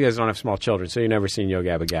ever seen? You guys don't have small children, so you've never seen Yo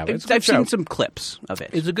Gabba Gabba. I've seen some clips of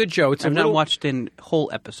it. It's a good show. I've not watched a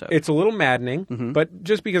whole episode. It's a little maddening, but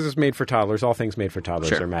just because it's made for toddlers, all things made for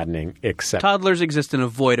toddlers are maddening, except... Toddlers exist in a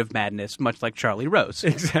void of madness, much like Charlie Rose.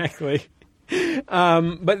 Exactly.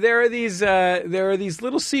 But there are these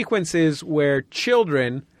little sequences where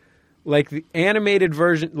children... Like the animated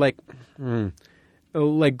version,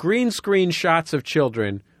 like green screen shots of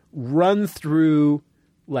children run through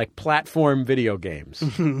like platform video games.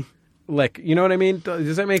 Like, you know what I mean?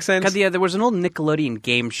 Does that make sense? God, yeah, there was an old Nickelodeon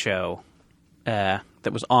game show that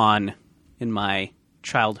was on in my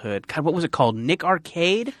childhood. God, what was it called? Nick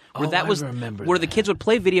Arcade? Where I remember where the kids would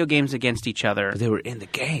play video games against each other. They were in the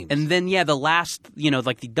games. And then, the last,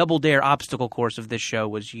 like the Double Dare obstacle course of this show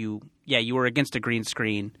was you were against a green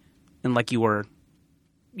screen and like you were,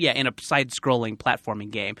 in a side-scrolling platforming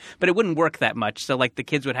game. But it wouldn't work that much. So like the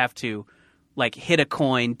kids would have to like hit a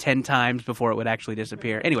coin 10 times before it would actually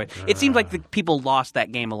disappear. Anyway, it seems like the people lost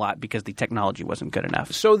that game a lot because the technology wasn't good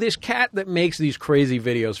enough. So this cat that makes these crazy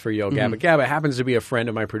videos for Yo Gabba Gabba happens to be a friend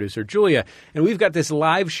of my producer, Julia, and we've got this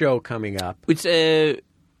live show coming up. It's, did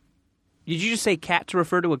you just say cat to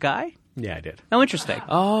refer to a guy? Yeah, I did. Oh, interesting.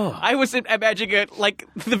 Oh. I was imagining it like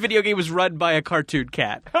the video game was run by a cartoon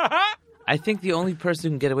cat. I think the only person who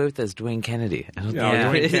can get away with that is Dwayne Kennedy. I don't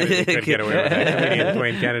Dwayne Kennedy could get away with that. Comedian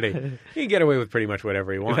Dwayne Kennedy. He can get away with pretty much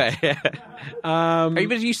whatever he wants. Are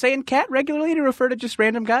you saying cat regularly to refer to just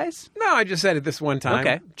random guys? No, I just said it this one time.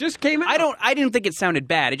 Okay. Just came out. I didn't think it sounded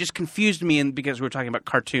bad. It just confused me because we were talking about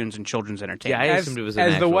cartoons and children's entertainment. Yeah, I assumed it was an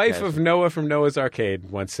as the actual wife cat. of Noah from Noah's Arcade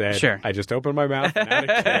once said, Sure. I just opened my mouth and out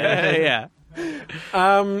it came. Yeah.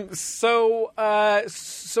 So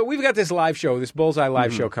we've got this live show, this Bullseye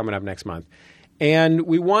live show coming up next month. And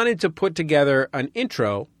we wanted to put together an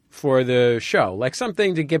intro for the show, like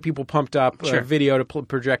something to get people pumped up, Sure. a video to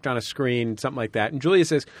project on a screen, something like that. And Julia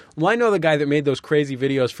says, well, I know the guy that made those crazy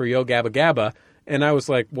videos for Yo Gabba Gabba. And I was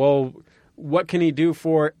like, well, what can he do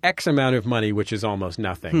for X amount of money, which is almost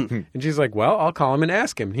nothing? And she's like, well, I'll call him and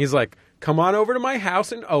ask him. And he's like, come on over to my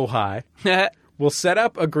house in Ojai. We'll set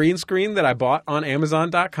up a green screen that I bought on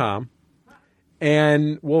Amazon.com.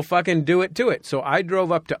 And we'll fucking do it to it. So I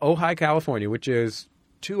drove up to Ojai, California, which is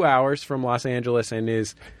 2 hours from Los Angeles and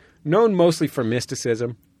is known mostly for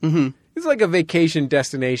mysticism. Mm-hmm. It's like a vacation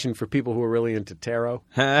destination for people who are really into tarot.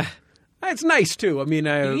 It's nice, too. I mean,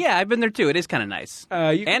 Yeah, I've been there too. It is kind of nice.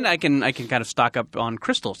 And I can kind of stock up on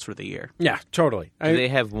crystals for the year. Yeah, totally. Do they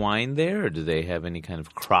have wine there, or do they have any kind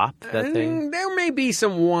of crop that they... There may be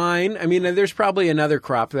some wine. I mean, there's probably another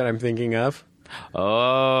crop that I'm thinking of.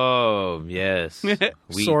 Oh, yes.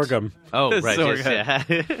 Wheat. Sorghum. Oh, right. Sorghum. Yes,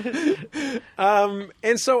 yeah.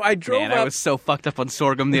 And so I drove Man, up. I was so fucked up on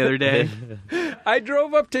sorghum the other day. I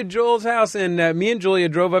drove up to Joel's house, and me and Julia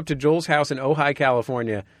drove up to Joel's house in Ojai,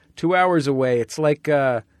 California, 2 hours away. It's like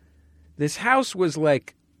this house was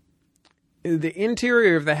like the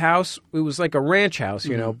interior of the house. It was like a ranch house,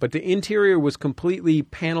 you know, but the interior was completely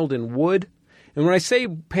paneled in wood. And when I say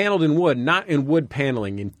paneled in wood, not in wood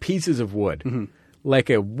paneling, in pieces of wood, like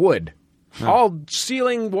a wood. All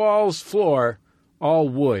ceiling, walls, floor, all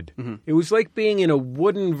wood. It was like being in a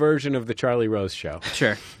wooden version of the Charlie Rose Show.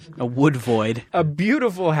 Sure. A wood void. A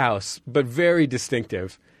beautiful house, but very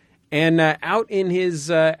distinctive. And out in his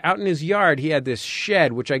yard, he had this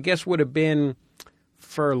shed, which I guess would have been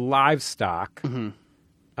for livestock. He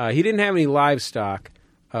didn't have any livestock.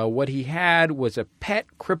 What he had was a pet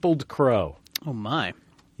crippled crow. Oh, my.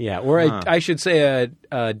 Yeah, or I should say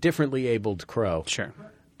a differently abled crow. Sure.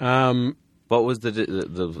 What was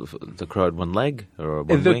the crow had one leg or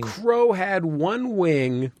one The wing? crow had one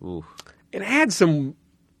wing. Ooh. It had some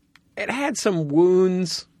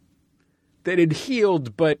wounds that had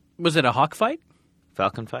healed, but Was it a hawk fight?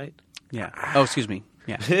 Falcon fight? Yeah. Oh, excuse me.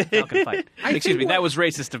 Yeah. Falcon fight. Excuse me. That was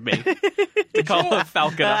racist of me to call a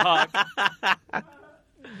falcon a hawk.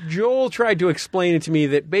 Joel tried to explain it to me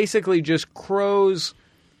that basically just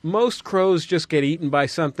most crows just get eaten by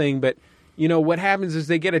something, but you know what happens is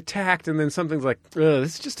they get attacked and then something's like, ugh,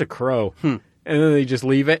 this is just a crow. And then they just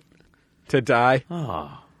leave it to die.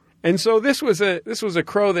 Oh. And so this was a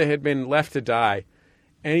crow that had been left to die,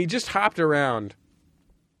 and he just hopped around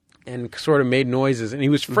and sort of made noises, and he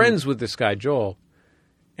was friends with this guy Joel.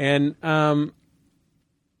 And the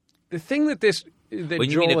thing that When you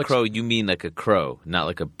Joel mean a crow, you mean like a crow, not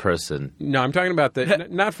like a person. No, I'm talking about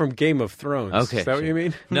not from Game of Thrones. Okay, Is that what you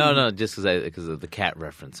mean? No, just because of the cat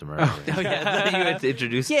reference from earlier. Oh, yeah. You had to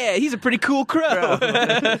introduce. Yeah, he's a pretty cool crow.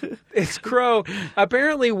 It's crow.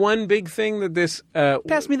 Apparently, one big thing that this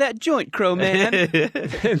Pass me that joint, crow man.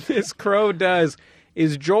 this crow does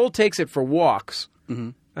is Joel takes it for walks,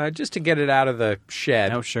 just to get it out of the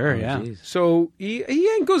shed. Oh, sure, yeah. Geez. So he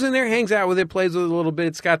goes in there, hangs out with it, plays with it a little bit.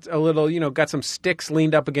 It's got a little, got some sticks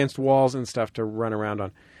leaned up against walls and stuff to run around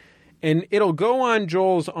on. And it'll go on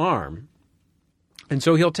Joel's arm. And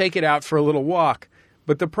so he'll take it out for a little walk.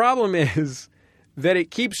 But the problem is that it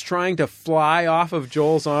keeps trying to fly off of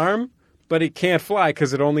Joel's arm, but it can't fly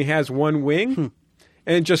because it only has one wing.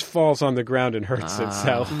 and just falls on the ground and hurts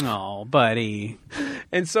itself. Oh, buddy.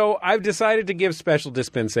 And so I've decided to give special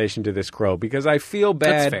dispensation to this crow because I feel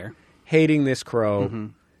That's bad fair. hating this crow.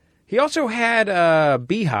 He also had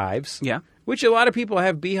beehives, Yeah. which a lot of people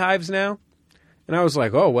have beehives now. And I was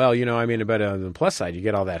like, oh, well, but on the plus side, you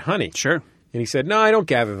get all that honey. Sure. And he said, no, I don't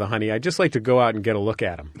gather the honey. I just like to go out and get a look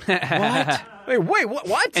at him. What? Wait,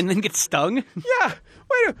 what? And then get stung? Yeah.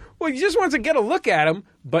 Well, he just wants to get a look at him.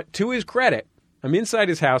 But to his credit, I'm inside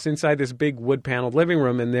his house, inside this big wood-paneled living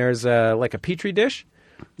room, and there's like a Petri dish.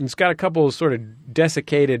 And it's got a couple of sort of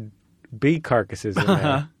desiccated bee carcasses in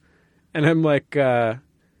there. And I'm like,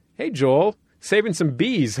 hey, Joel, saving some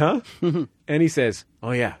bees, huh? And he says,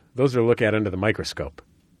 oh, yeah, those are look at under the microscope.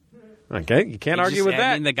 Okay, you can't argue with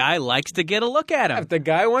that. I mean, the guy likes to get a look at him. If the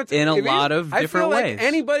guy wants in a lot of different ways. I feel like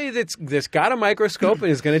anybody that's got a microscope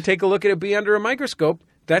and is going to take a look at a bee under a microscope,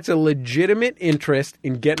 that's a legitimate interest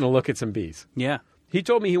in getting a look at some bees. Yeah. He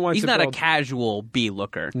told me he wants He's to not build... a casual bee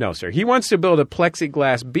looker. No, sir. He wants to build a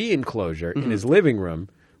plexiglass bee enclosure in his living room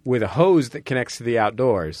with a hose that connects to the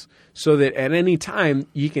outdoors so that at any time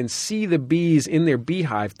you can see the bees in their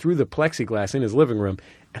beehive through the plexiglass in his living room.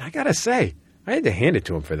 And I got to say, I had to hand it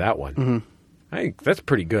to him for that one. I think that's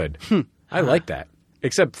pretty good. I like that.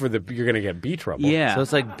 Except for you're going to get bee trouble. Yeah. So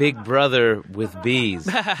it's like Big Brother with bees.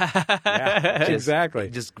 Yeah, exactly.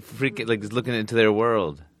 Just freaking just looking into their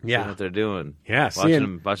world. Yeah. Seeing what they're doing. Yeah,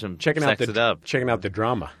 watch them checking sex it up. Checking out the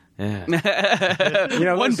drama.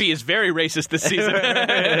 Yeah. One bee is very racist this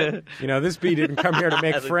season. This bee didn't come here to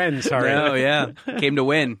make friends, Harry. No, yeah. Came to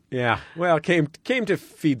win. Yeah. Well, came to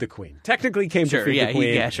feed the queen. Technically came to feed the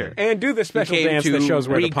queen. Sure. And do the special dance that shows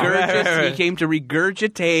where the pond is. He came to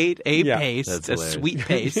regurgitate a Yeah. paste, a sweet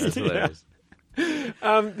paste. That's hilarious.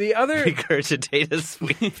 The other Regurgitate a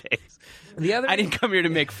sweet paste. I didn't come here to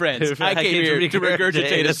make friends. I came here to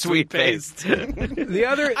regurgitate a sweet paste. the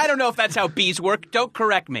other I don't know if that's how bees work. Don't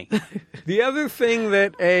correct me. The other thing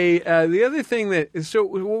that so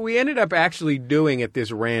what we ended up actually doing at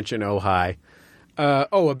this ranch in Ojai,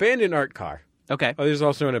 abandoned art car. Okay. Oh, there's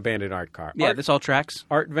also an abandoned art car. Yeah, this all tracks.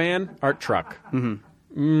 Art van, art truck,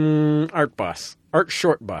 art bus, art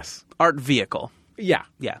short bus, Art vehicle. Yeah.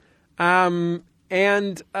 Yeah.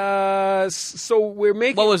 So we're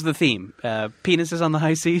making. What was the theme? Penises on the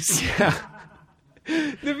high seas?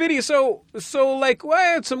 The video. So like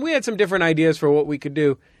we had some different ideas for what we could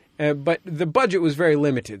do, but the budget was very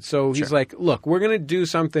limited. So he's like, "Look, we're going to do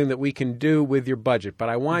something that we can do with your budget, but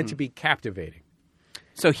I want it to be captivating."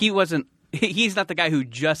 So he's not the guy who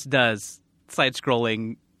just does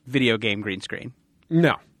side-scrolling video game green screen.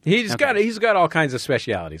 No. He's got all kinds of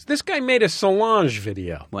specialities. This guy made a Solange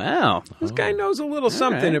video. Wow. This guy knows a little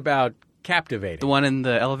something about captivating. The one in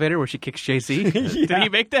the elevator where she kicks JC? Did he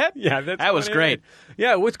make that? Yeah, that was great.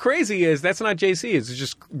 Yeah, what's crazy is that's not JC. It's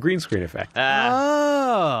just green screen effect.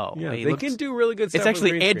 Oh. Yeah, they can do really good stuff. It's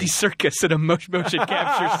actually with Andy Serkis in a motion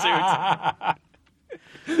capture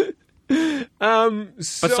suit. But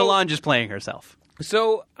Solange is playing herself.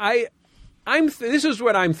 So this is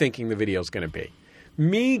what I'm thinking the video's going to be.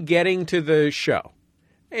 Me getting to the show.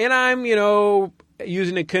 And I'm,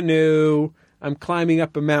 using a canoe. I'm climbing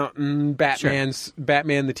up a mountain, Batman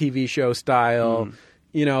the TV show style,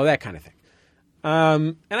 that kind of thing.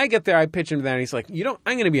 And I get there, I pitch him to that, and he's like, I'm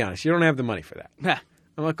going to be honest, you don't have the money for that.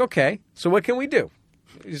 I'm like, okay, so what can we do?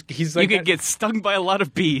 He's like, you could get stung by a lot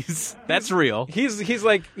of bees. That's real. He's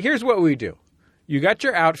like, here's what we do. You got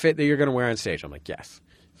your outfit that you're going to wear on stage. I'm like, yes.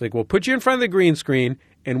 He's like, we'll put you in front of the green screen,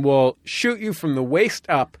 and we'll shoot you from the waist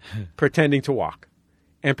up, pretending to walk,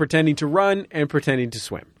 and pretending to run, and pretending to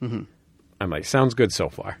swim. Mm-hmm. I'm like, sounds good so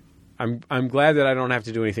far. I'm glad that I don't have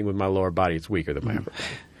to do anything with my lower body. It's weaker than my upper body.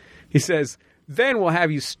 He says, then we'll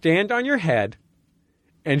have you stand on your head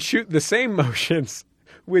and shoot the same motions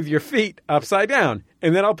with your feet upside down,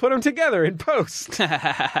 and then I'll put them together in post.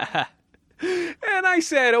 And I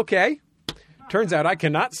said, okay. Turns out I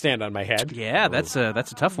cannot stand on my head. Yeah, that's a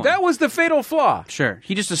tough one. That was the fatal flaw. Sure.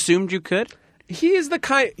 He just assumed you could? He is the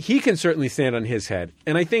kind... He can certainly stand on his head,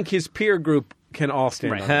 and I think his peer group can all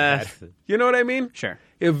stand on their head. You know what I mean? Sure.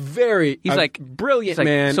 He's brilliant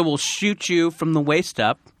man. So we'll shoot you from the waist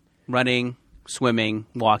up, running, swimming,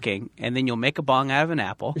 walking, and then you'll make a bong out of an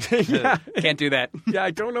apple. Yeah. Can't do that. Yeah,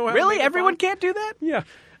 I don't know how Really? to make Everyone can't do that? Yeah.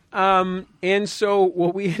 And so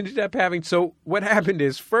what we ended up having, so what happened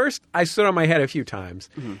is first I stood on my head a few times,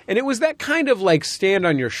 and it was that kind of like stand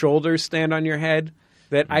on your shoulders, stand on your head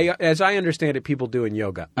that as I understand it, people do in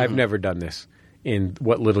yoga. I've never done this in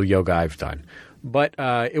what little yoga I've done, but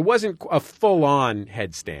it wasn't a full-on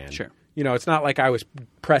headstand. Sure. It's not like I was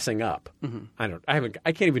pressing up. I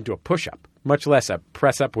can't even do a push-up, much less a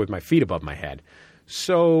press up with my feet above my head.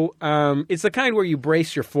 So it's the kind where you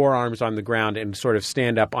brace your forearms on the ground and sort of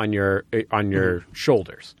stand up on your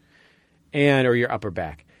shoulders or your upper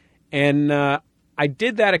back. And I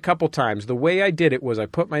did that a couple times. The way I did it was I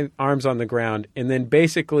put my arms on the ground, and then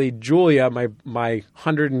basically Julia, my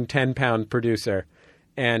 110-pound producer,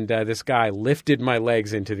 and this guy lifted my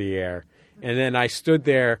legs into the air. And then I stood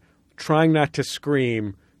there trying not to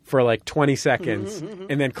scream for like 20 seconds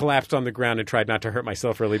and then collapsed on the ground and tried not to hurt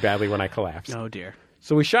myself really badly when I collapsed. Oh, dear.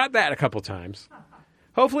 So we shot that a couple times.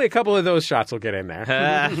 Hopefully a couple of those shots will get in there.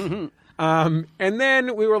 And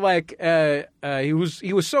then we were like, he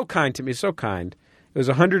was so kind to me, so kind. It was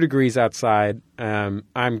 100 degrees outside.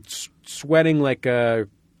 I'm sweating like a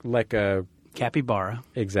capybara.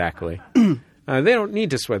 Exactly. They don't need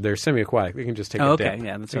to sweat. They're semi-aquatic. They can just take a dip. Okay,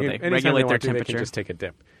 yeah, that's how they Anytime regulate their want to, temperature. They can just take a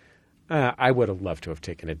dip. I would have loved to have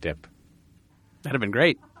taken a dip. That'd have been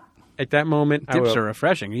great. At that moment, Dips are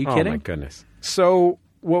refreshing. Are you kidding? Oh, my goodness. So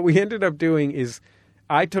what we ended up doing is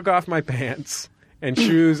I took off my pants and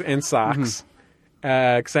shoes and socks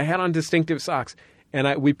because I had on distinctive socks.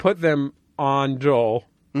 And we put them on Joel.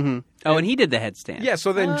 Mm-hmm. Oh, and he did the headstand. Yeah,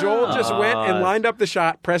 so then Joel just went and lined up the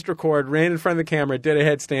shot, pressed record, ran in front of the camera, did a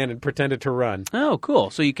headstand, and pretended to run. Oh, cool.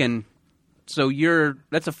 So you can...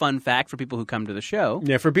 that's a fun fact for people who come to the show.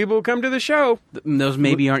 Yeah, for people who come to the show. Those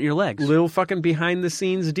maybe aren't your legs. Little fucking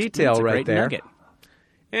behind-the-scenes detail That's a right great there. Nugget.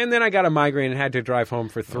 And then I got a migraine and had to drive home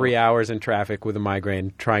for 3 hours in traffic with a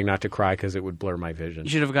migraine, trying not to cry because it would blur my vision. You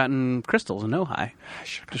should have gotten crystals and Ojai.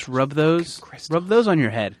 Just rub those on your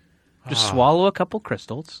head. Just swallow a couple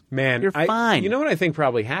crystals. Man, you're fine. You know what I think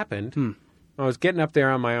probably happened? I was getting up there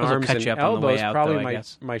on my arms and elbows. Probably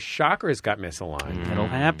my chakras got misaligned. It'll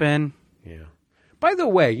happen. Yeah. By the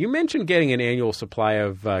way, you mentioned getting an annual supply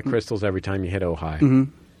of crystals every time you hit Ojai.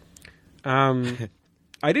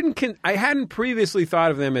 I hadn't previously thought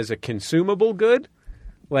of them as a consumable good,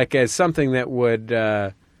 like as something that would.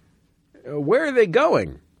 Where are they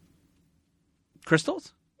going?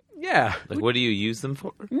 Crystals? Yeah. Like, what do you use them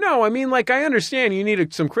for? No, I mean, like, I understand you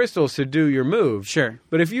need some crystals to do your move. Sure.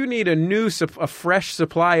 But if you need a fresh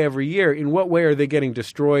supply every year, in what way are they getting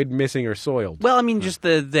destroyed, missing, or soiled? Well, I mean, just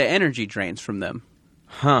the energy drains from them.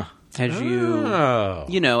 Huh. As you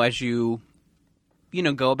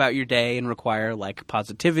go about your day and require, like,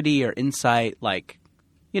 positivity or insight, like,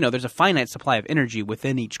 there's a finite supply of energy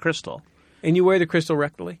within each crystal. And you wear the crystal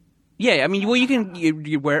rectally? Yeah, I mean, well,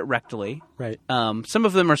 you wear it rectally. Right. Some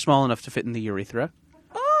of them are small enough to fit in the urethra.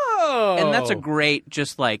 Oh! And that's a great,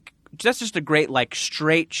 just a great, like,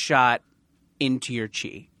 straight shot into your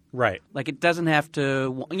chi. Right. Like, it doesn't have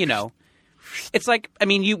to, it's like, I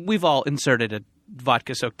mean, we've all inserted a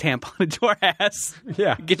vodka-soaked tampon into our ass.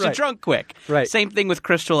 Yeah. Get you drunk quick. Right. Same thing with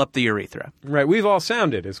crystal up the urethra. Right. We've all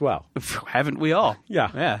sounded as well. Haven't we all? Yeah.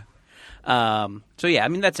 Yeah. So, yeah, I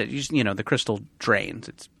mean, that's it. You just, the crystal drains.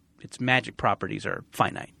 Its magic properties are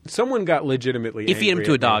finite. Someone got legitimately angry. You feed them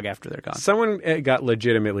to a dog after they're gone. Someone got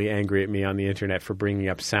legitimately angry at me on the internet for bringing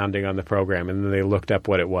up sounding on the program, and then they looked up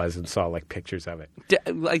what it was and saw, like, pictures of it.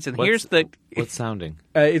 Like I said, What's sounding?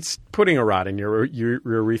 It's putting a rod in your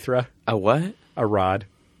urethra. A what? A rod.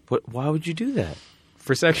 Why would you do that?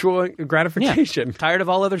 For sexual gratification. Yeah. Tired of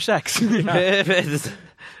all other sex. Tired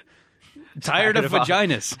of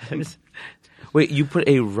vaginas. Wait, you put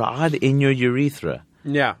a rod in your urethra?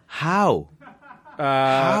 Yeah. How?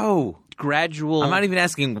 How? Gradual. I'm not even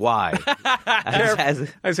asking why.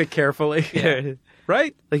 I say carefully. Yeah.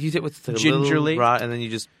 Right? Like you did with the gingerly little rod, and then you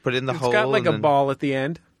just put it in the hole. It's got like a ball at the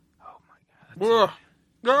end. Oh my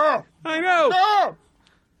god! I know.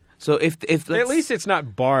 So if at least it's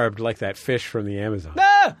not barbed like that fish from the Amazon.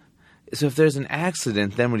 So if there's an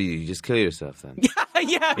accident, then what do? You just kill yourself then?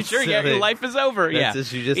 Yeah, sure. Yeah, your life is over. Yeah,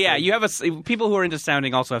 you have people who are into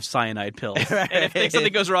sounding also have cyanide pills. Right. And if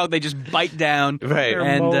something goes wrong, they just bite down. Right.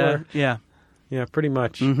 And yeah, pretty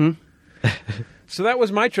much. Mm-hmm. So that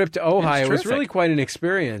was my trip to Ojai. It was really quite an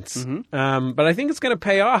experience. Mm-hmm. But I think it's going to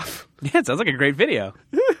pay off. Yeah, it sounds like a great video.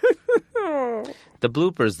 The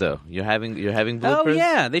bloopers, though, you're having bloopers. Oh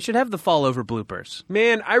yeah, they should have the fall over bloopers.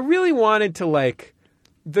 Man, I really wanted to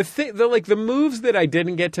the moves that I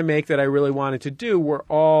didn't get to make that I really wanted to do were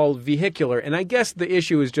all vehicular, and I guess the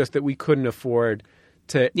issue is just that we couldn't afford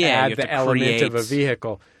to add the element of a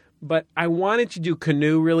vehicle. But I wanted to do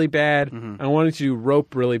canoe really bad. Mm-hmm. I wanted to do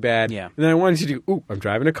rope really bad. Yeah. And then I wanted to do, I'm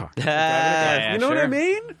driving a car. Yeah, you know what I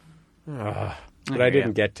mean? But I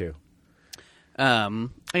didn't get to.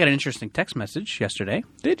 I got an interesting text message yesterday.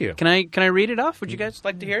 Did you? Can I read it off? Would you guys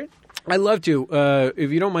like to hear it? I'd love to.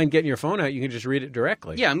 If you don't mind getting your phone out, you can just read it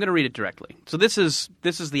directly. Yeah, I'm going to read it directly. So this is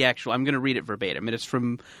the actual. I'm going to read it verbatim. It is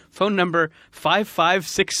from phone number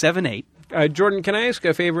 55678. Jordan, can I ask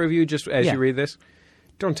a favor of you just as Yeah. you read this?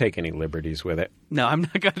 Don't take any liberties with it. No, I'm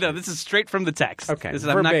not going to. No, this is straight from the text. Okay, This is,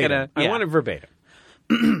 verbatim. I'm not going to. I want it verbatim.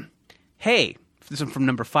 Hey, this is from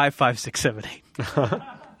number 55678.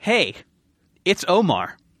 Hey, it's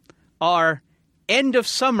Omar. Our end of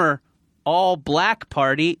summer all black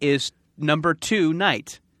party is number 2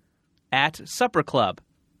 night at Supper Club,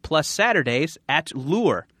 plus Saturdays at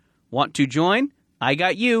Lure. Want to join? I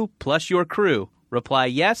got you, plus your crew. Reply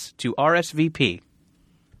yes to RSVP.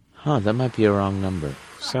 Huh, that might be a wrong number.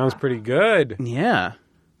 Sounds pretty good. Yeah.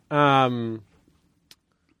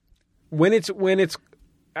 When it's,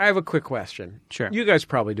 I have a quick question. Sure. You guys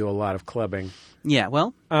probably do a lot of clubbing. Yeah,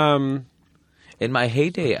 well, In my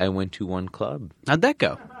heyday, I went to one club. how'd that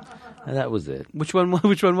go? And that was it. Which one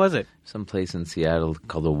was it? Some place in Seattle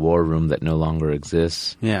called the War Room that no longer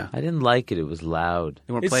exists. Yeah. I didn't like it. It was loud.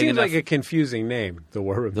 They weren't It playing seems enough. like a confusing name, the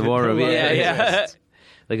War Room. The War Room, yeah.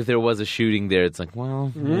 Like if there was a shooting there, it's like,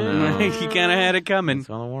 well, you know, You kind of had it coming. it's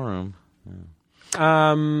on the War Room.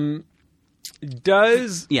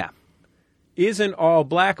 Yeah. Is an all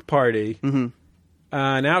black party Mm-hmm.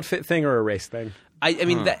 an outfit thing or a race thing? I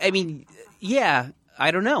mean, yeah. I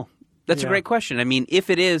don't know. That's a Yeah. great question. I mean, if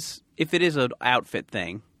it is an outfit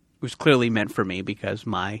thing, it was clearly meant for me because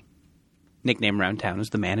my nickname around town is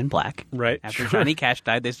the Man in Black. Right. After Sure. Johnny Cash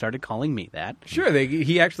died, they started calling me that. Sure,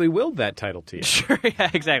 he actually willed that title to you. Sure. Yeah.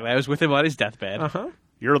 Exactly. I was with him on his deathbed. Uh-huh.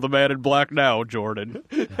 You're the Man in Black now, Jordan.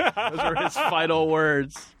 Those were his final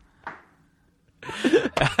words.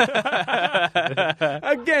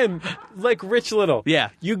 Again, like Rich Little. Yeah.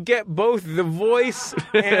 You get both the voice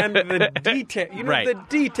and the detail. You know, Right. the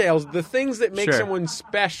details, the things that make Sure. someone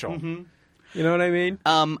special. You know what I mean?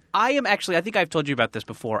 I am actually, I think I've told you about this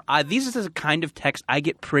before. These are the kind of text I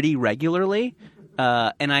get pretty regularly.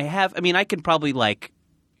 And I can probably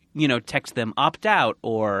text them opt out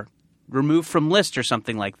or remove from list or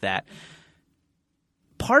something like that.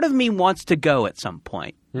 Part of me wants to go at some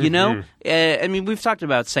point, you know? We've talked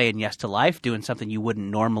about saying yes to life, doing something you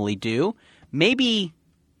wouldn't normally do. Maybe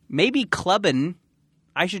clubbing,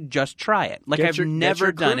 I should just try it. I've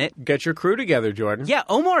never done it. Get your crew together, Jordan. Yeah,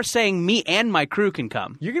 Omar's saying me and my crew can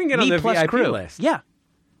come. You're going to get Me on the plus VIP crew. list. Yeah.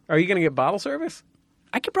 Are you going to get bottle service?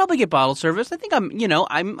 I could probably get bottle service. I think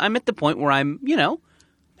I'm at the point where I'm,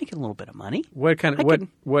 making a little bit of money. What kind of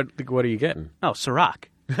what are you getting? Oh, Ciroc.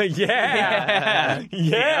 Yeah. Oh,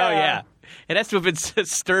 yeah. It has to have been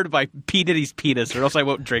stirred by P. Diddy's penis, or else I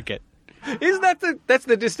won't drink it. Isn't that's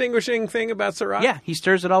the distinguishing thing about Ciroc? Yeah, he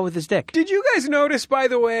stirs it all with his dick. Did you guys notice, by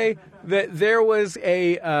the way, that there was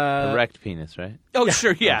a Erect penis, right? Oh,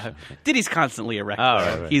 sure, yeah. Diddy's constantly erect.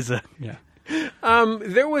 Oh, right. He's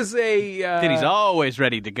there was a Diddy's always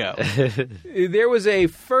ready to go. there was a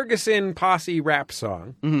Ferguson posse rap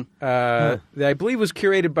song that I believe was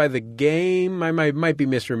curated by The Game. I might be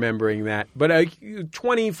misremembering that, but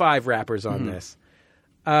 25 rappers on this.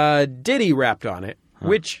 Diddy rapped on it,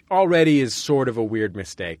 which already is sort of a weird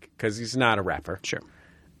mistake because he's not a rapper. Sure.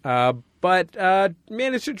 But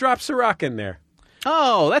managed to drop Ciroc in there.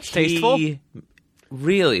 Oh, that's tasteful.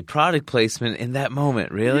 Really? Product placement in that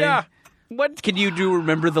moment, really? Yeah. What can you do?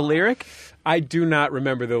 Remember the lyric? I do not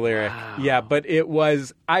remember the lyric. Wow. Yeah, but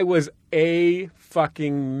I was a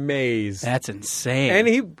fucking maze. That's insane.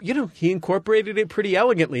 And he incorporated it pretty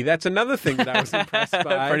elegantly. That's another thing that I was impressed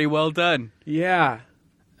by. Pretty well done. Yeah.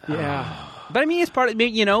 Yeah. But I mean, it's part of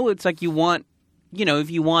it's like you want, if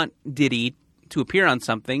you want Diddy to appear on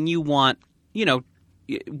something, you want,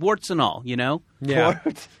 warts and all, Yeah.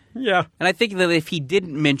 Yeah. And I think that if he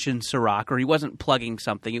didn't mention Ciroc or he wasn't plugging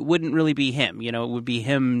something, it wouldn't really be him. It would be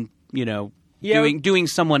him, doing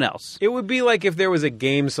someone else. It would be like if there was a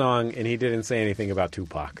game song and he didn't say anything about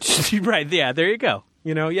Tupac. Right, yeah, there you go.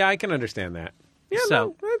 Yeah, I can understand that. Yeah,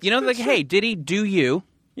 So, that's true. hey, Diddy, do you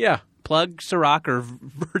Yeah. plug Ciroc or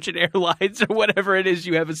Virgin Airlines or whatever it is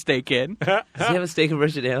you have a stake in? Does he have a stake in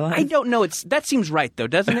Virgin Airlines? I don't know. That seems right, though,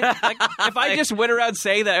 doesn't it? Like, if I just went around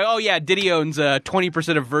saying that, oh, yeah, Diddy owns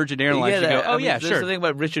 20% of Virgin Airlines, you go, There's sure. something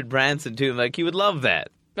about Richard Branson, too. Like, he would love that.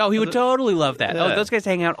 Oh, he would totally love that. Yeah. Oh, those guys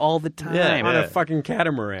hang out all the time. Yeah. On a fucking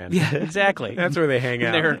catamaran. Yeah, exactly. That's where they hang In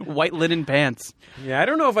out. their white linen pants. Yeah, I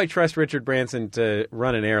don't know if I trust Richard Branson to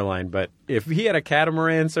run an airline, but if he had a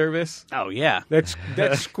catamaran service, Oh, yeah. that's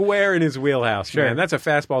square in his wheelhouse. Sure. Man. That's a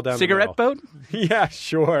fastball down Cigarette the middle. boat? Yeah,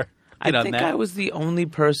 sure. Get I on think that. I was the only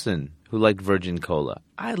person who liked Virgin Cola.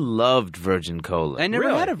 I loved Virgin Cola. I never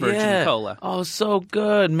Really? had a Virgin Yeah. Cola. Oh, so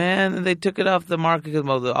good, man! And they took it off the market because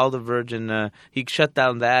all the Virgin. He shut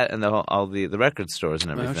down that and all the record stores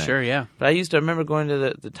and everything. Oh, sure, yeah. But I used to remember going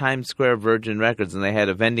to the Times Square Virgin Records, and they had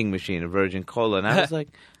a vending machine of Virgin Cola, and I was like,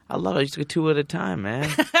 I love it. I used to get 2 at a time, man.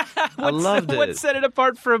 I loved it. What set it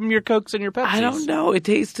apart from your Cokes and your Pepsis? I don't know. It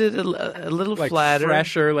tasted a little Like flatter.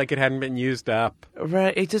 fresher, like it hadn't been used up.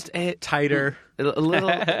 Right. It Tighter. A little.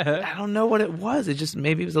 I don't know what it was. It just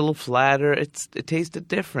maybe it was a little flatter. It tasted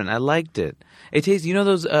different. I liked it. It tastes. You know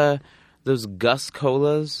those Gus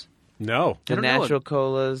colas, No. the natural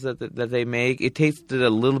colas that they make. It tasted a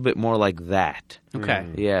little bit more like that. Okay.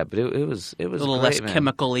 Yeah, but it was A little great, less man.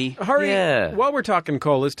 chemical-y. Hurry, Yeah. while we're talking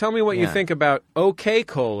colas, tell me what you Yeah. think about OK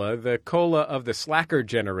Cola, the cola of the slacker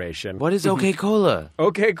generation. What is OK Cola?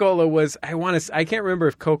 OK Cola was I can't remember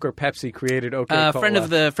if Coke or Pepsi created OK Cola. Friend of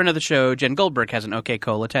the show, Jen Goldberg, has an OK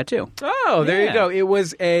Cola tattoo. Oh, there you Yeah. go. It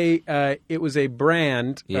was a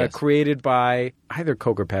brand Yes. created by either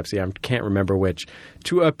Coke or Pepsi, I can't remember which,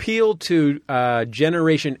 to appeal to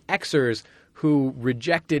Generation Xers who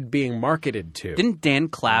rejected being marketed to. Didn't Dan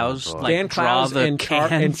Clowes Dan draw Clowes the and,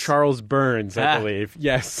 cans? and Charles Burns, I Ah. believe.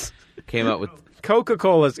 Yes. Came out with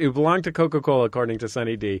Coca-Cola's. It belonged to Coca-Cola, according to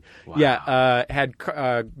Sunny D. Wow. Yeah, had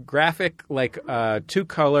graphic,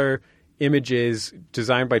 two-color images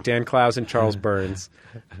designed by Dan Clowes and Charles Burns,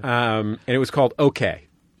 and it was called OK.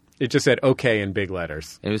 It just said OK in big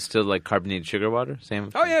letters. It was still like carbonated sugar water.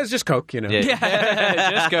 Same. Oh yeah, it's just Coke, you know.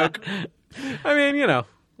 Yeah. Just Coke. I mean,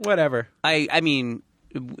 whatever. I mean,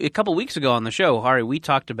 a couple weeks ago on the show, Hari, we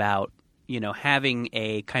talked about, having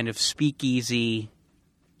a kind of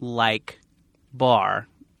speakeasy-like bar.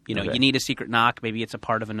 Okay. You need a secret knock. Maybe it's a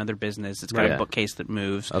part of another business. It's got Right. a bookcase that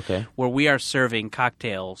moves. Okay. Where we are serving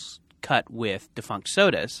cocktails cut with defunct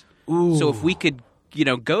sodas. Ooh. So if we could,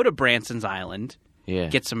 go to Branson's Island, Yeah.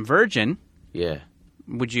 get some Virgin, Yeah.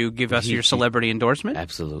 would you give us your celebrity endorsement?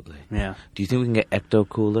 Absolutely. Yeah. Do you think we can get Ecto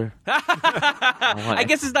Cooler? I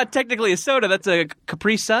guess it's not technically a soda. That's a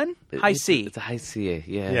Capri Sun? High C. It's a high C.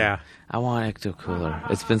 Yeah. Yeah. I want Ecto Cooler.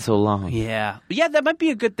 It's been so long. Yeah. Yeah, that might be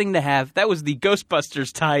a good thing to have. That was the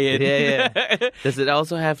Ghostbusters tie-in. Yeah. Does it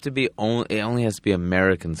also have to be it only has to be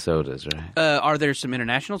American sodas, right? Are there some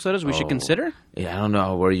international sodas we should consider? Yeah, I don't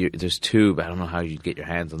know there's two, but I don't know how you'd get your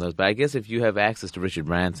hands on those. But I guess if you have access to Richard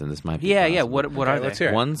Branson, this might be Yeah. possible. What are let's they?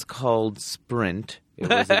 hear it. One's called Sprint. It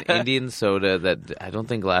was an Indian soda that I don't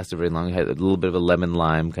think lasted very long. It had a little bit of a lemon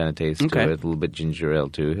lime kind of taste Okay. to it, a little bit ginger ale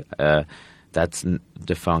too. That's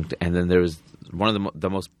defunct. And then there was one of the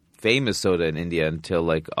most famous soda in India until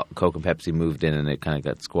Coke and Pepsi moved in and it kind of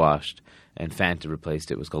got squashed. And Fanta replaced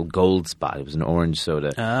it. It was called Gold Spot. It was an orange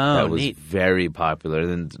soda that was neat. very popular.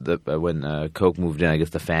 Then when Coke moved in, I guess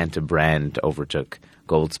the Fanta brand overtook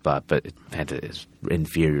Gold Spot, but Fanta is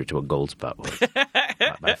inferior to what Gold Spot was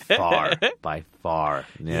by far.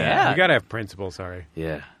 Yeah. You got to have principles, sorry.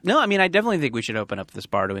 Yeah. No, I mean, I definitely think we should open up this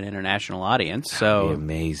bar to an international audience. So That'd be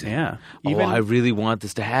amazing. Yeah. I really want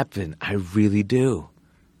this to happen. I really do.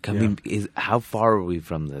 How far are we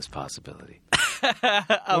from this possibility?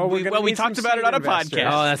 we talked about it on a podcast.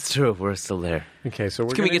 Oh, that's true. We're still there. Okay, so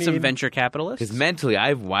Can we get some venture capitalists? Because mentally,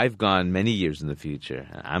 I've gone many years in the future.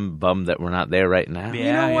 I'm bummed that we're not there right now. Yeah.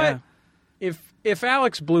 You know what? If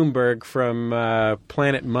Alex Bloomberg from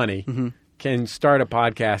Planet Money can start a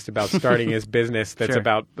podcast about starting his business that's a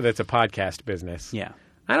podcast business, Yeah.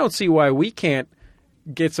 I don't see why we can't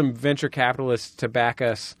get some venture capitalists to back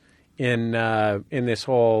us in this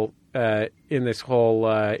whole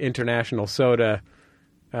international soda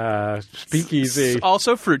speakeasy.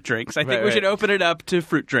 Also fruit drinks. I think we right. should open it up to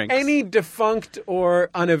fruit drinks. Any defunct or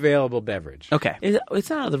unavailable beverage. Okay. It's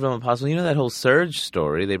not out of the realm of possible. You know that whole Surge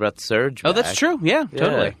story? They brought Surge back. Oh, that's true. Yeah,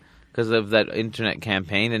 totally. Because of that internet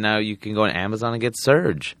campaign, and now you can go on Amazon and get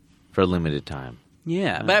Surge for a limited time.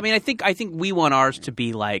 Yeah. But I mean, I think we want ours to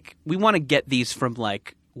be we want to get these from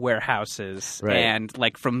warehouses Right. and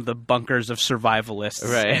from the bunkers of survivalists.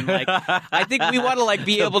 Right. And I think we want to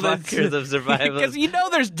be able to bunkers of survivalists.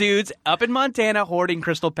 because there's dudes up in Montana hoarding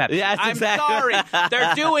Crystal Pepsi. Yes, I'm exactly. sorry.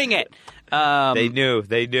 They're doing it. They knew.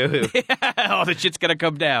 Oh, the shit's gonna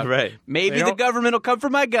come down. Right. Maybe the government will come for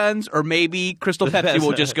my guns, or maybe Crystal Pepsi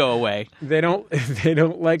will just go away. They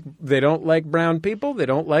don't like brown people. They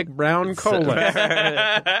don't like brown cola.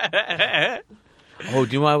 Oh,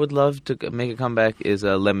 do you know what I would love to make a comeback is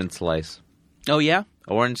a lemon slice. Oh yeah.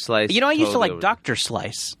 Orange slice. I used to totally like Dr.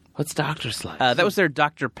 Slice. What's Dr. Slice? That was their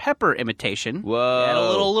Dr. Pepper imitation. Whoa. It had a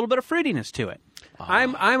little bit of fruitiness to it.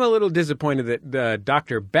 I'm a little disappointed that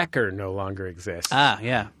Dr. Becker no longer exists. Ah,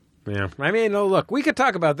 yeah. Yeah. I mean, look, we could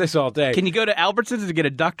talk about this all day. Can you go to Albertsons to get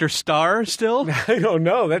a Dr. Star still? I don't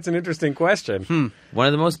know. That's an interesting question. One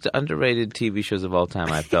of the most underrated TV shows of all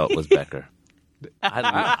time, I felt, was Becker.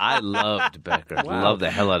 I loved Becker. Wow. Loved the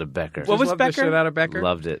hell out of Becker. What was Just love the Becker? shit out of Becker?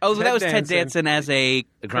 Loved it. Oh, that was Ted Danson. Danson as a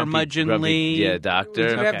Grumpy, curmudgeonly... yeah, doctor.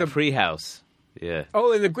 Did you have the Treehouse. Yeah.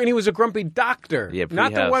 Oh, and he was a grumpy doctor. Yeah,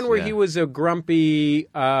 not the Pre-House, one where yeah. he was a grumpy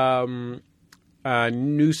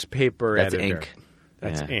newspaper That's editor. Ink.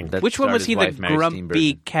 That's Yeah. Ink. That Which one starred was his he? The wife, Mary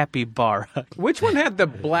grumpy Steenburgen. capybara. Which one had the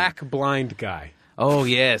black blind guy? Oh,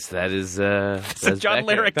 yes. That is... It's a John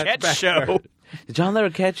Becker. Larroquette show. Did John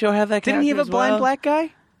Larroquette show have that Didn't he have a character as blind well? black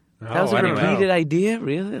guy? That was Oh, a I don't know. repeated idea?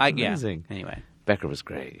 Really? That's Yeah. amazing. Anyway. Becker was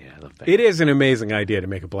great. Yeah, I love Becker. It is an amazing idea to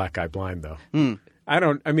make a black guy blind, though.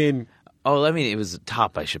 I mean, Oh, I mean, it was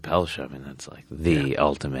topped by Chappelle's show. I mean, that's like the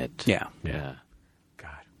ultimate. Yeah. Yeah. God,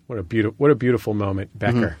 what a beautiful moment,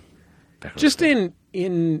 Becker. Becker was Just great.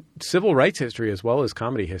 in civil rights history as well as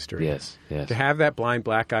comedy history. Yes, yes. To have that blind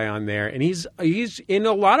black guy on there, and he's in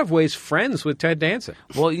a lot of ways friends with Ted Danson,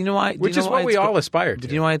 Well, you know why? which is what we all aspire to.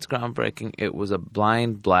 Do you know why it's groundbreaking? It was a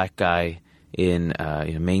blind black guy in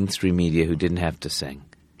mainstream media who didn't have to sing.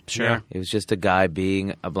 Sure. Yeah. It was just a guy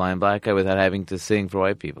being a blind black guy without having to sing for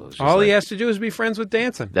white people. It was just All he like- has to do is be friends with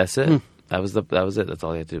Danson. That's it. That was it. That's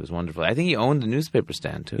all he had to do. It was wonderful. I think he owned a newspaper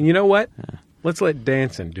stand too. And you know what? Let's let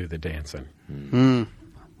Danson do the dancing. You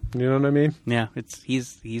know what I mean? Yeah.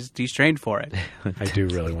 He's trained for it. I do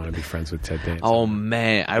really want to be friends with Ted Danson. Oh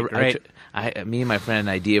man, great. me and my friend had an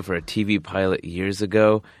idea for a TV pilot years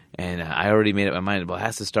ago, and I already made up my mind. Well, it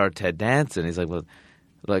has to star Ted Danson. He's like, well,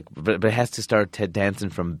 but it has to star Ted Danson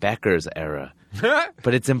from Becker's era.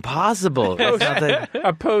 But it's impossible. It's not that,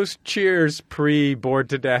 A post Cheers, pre Bored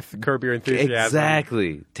to Death, Curb Your Enthusiasm.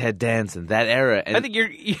 exactly Ted Danson, that era. And I think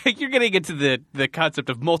you're getting into the concept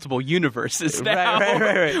of multiple universes now,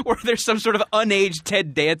 Right. where there's some sort of unaged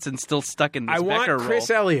Ted Danson still stuck in this I want Becker Chris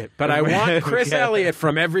role. Elliott, but I want Chris Elliott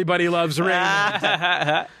from Everybody Loves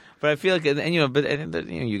Raymond. But I feel like,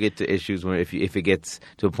 you get to issues where if it gets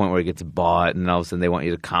to a point where it gets bought, and all of a sudden they want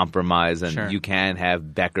you to compromise, and Sure. you can't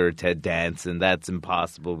have Becker, Ted Danson. That's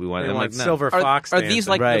impossible. We want. They I'm want like, no. Silver Fox. Are these Danson.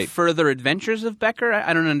 like the Right. further adventures of Becker?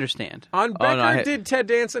 I don't understand. On Becker? no, I- Did Ted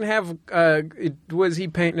Danson have? Was he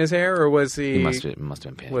painting his hair, or was he? He must have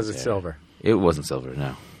been painted. Was it yeah. silver? It wasn't silver.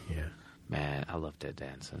 No, Yeah. man, I love Ted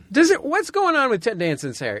Danson. What's going on with Ted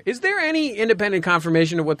Danson's hair? Is there any independent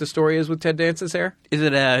confirmation of what the story is with Ted Danson's hair? Is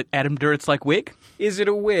it a Adam Duritz like wig? Is it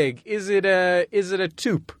a wig? Is it a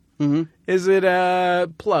toque? Mm-hmm. Is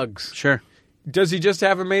it plugs? Sure. Does he just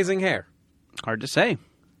have amazing hair? Hard to say.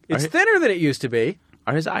 It's thinner than it used to be.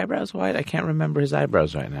 Are his eyebrows white? I can't remember his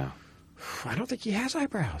eyebrows right now. I don't think he has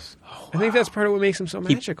eyebrows. I think that's part of what makes him so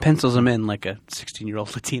He magical. pencils him in like a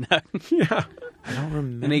 16-year-old Latina. Yeah. I don't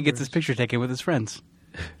remember. And he gets his picture taken with his friends.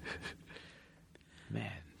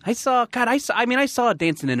 Man, I saw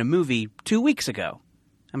Danson in a movie 2 weeks ago.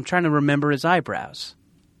 I'm trying to remember his eyebrows.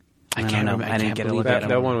 I don't know. I didn't get a look at him.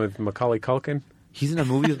 That one with Macaulay Culkin? he's in a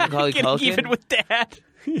movie with Macaulay Getting Culkin. even with Dad.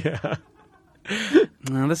 Yeah.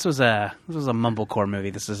 No, this was a mumblecore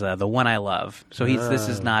movie. This is the one I love. So this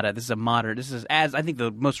is a modern. This is I think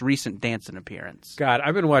the most recent Danson appearance. God,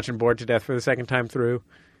 I've been watching Bored to Death for the second time through.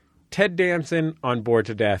 Ted Danson on Bored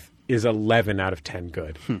to Death is 11 out of 10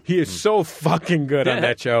 good. He is so fucking good on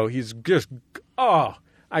that show. He's just,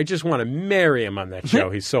 I just want to marry him on that show.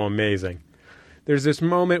 He's so amazing. There's this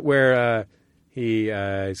moment where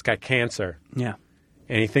he's got cancer, Yeah.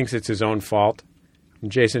 and he thinks it's his own fault. And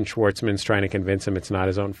Jason Schwartzman's trying to convince him it's not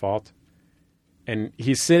his own fault. And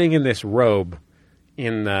he's sitting in this robe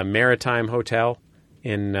in the Maritime Hotel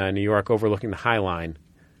in New York overlooking the High Line.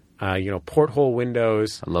 Porthole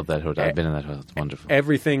windows. I love that hotel. I've been in that hotel. It's wonderful.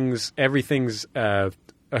 Everything's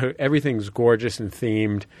gorgeous and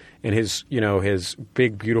themed, and his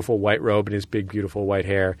big beautiful white robe and his big beautiful white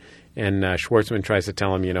hair. And Schwartzman tries to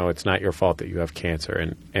tell him, it's not your fault that you have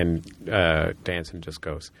cancer, and Danson just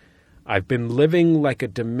goes, "I've been living like a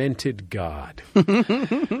demented god."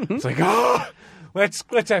 It's like,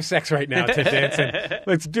 let's have sex right now, Ted Danson.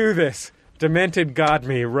 Let's do this. Demented god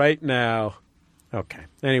me right now. Okay.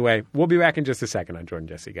 Anyway, we'll be back in just a second on Jordan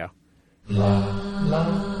Jesse Go.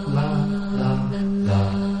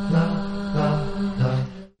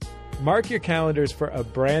 Mark your calendars for a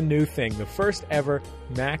brand new thing. The first ever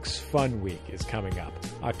Max Fun Week is coming up,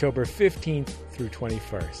 October 15th through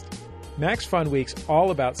 21st. Max Fun Week's all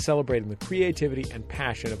about celebrating the creativity and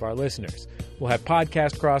passion of our listeners. We'll have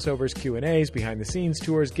podcast crossovers, Q&As, behind-the-scenes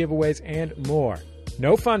tours, giveaways, and more.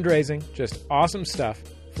 No fundraising, just awesome stuff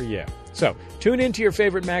for you. So, tune into your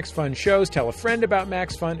favorite Max Fun shows, tell a friend about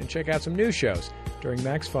Max Fun, and check out some new shows during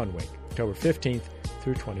Max Fun Week, October 15th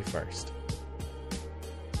through 21st.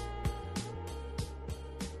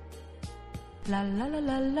 La la la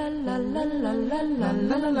la la la la la la la la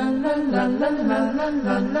la.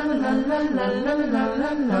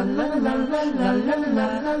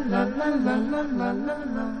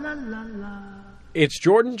 It's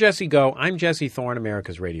Jordan Jesse Go. I'm Jesse Thorne,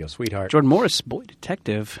 America's radio sweetheart. Jordan Morris, boy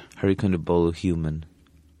detective. Hari Kondabolu, human.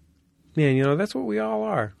 Man, that's what we all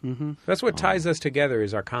are. Mm-hmm. That's what ties us together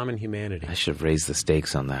is our common humanity. I should have raised the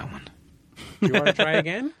stakes on that one. Do you want to try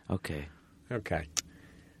again? Okay.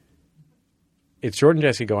 It's Jordan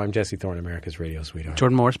Jesse Go. I'm Jesse Thorne, America's radio sweetheart.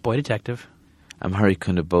 Jordan Morris, boy detective. I'm Hari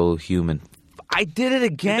Kondabolu, human. I did it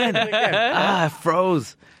again. I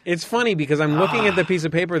froze. It's funny because I'm looking at the piece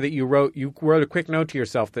of paper that you wrote. You wrote a quick note to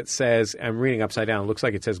yourself that says, I'm reading upside down. It looks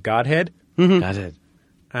like it says Godhead. Mm-hmm. Godhead.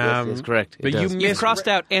 Yes, that's correct. But you crossed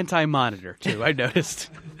out anti-monitor, too, I noticed.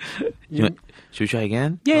 Should we try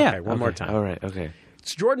again? Yeah. Okay, one more time. All right, okay.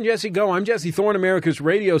 It's Jordan Jesse Go. I'm Jesse Thorne, America's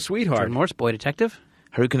radio sweetheart. Jordan Morris, boy detective.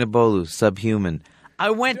 Hari Kondabolu, subhuman. I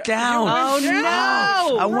went down.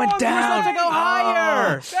 No! I went down. To go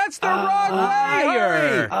higher. That's the wrong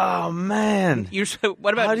way. Oh, man.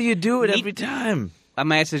 What about? How do you do it every time?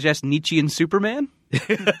 May I suggest Nietzsche and Superman?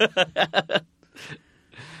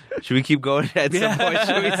 Should we keep going at some point?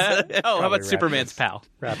 How about Superman's pal,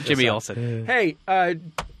 Jimmy Olsen? Hey,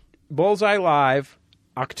 Bullseye Live,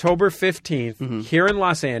 October 15th, here in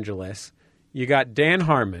Los Angeles. You got Dan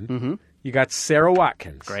Harmon. Mm-hmm. You got Sarah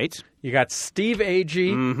Watkins. Great. You got Steve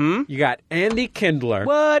Agee. Mm-hmm. You got Andy Kindler.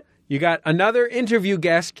 What? You got another interview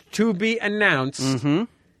guest to be announced. Mm-hmm.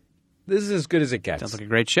 This is as good as it gets. Sounds like a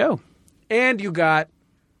great show. And you got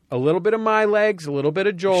a little bit of my legs, a little bit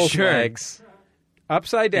of Joel's legs.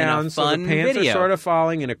 Upside down, so the pants are sort of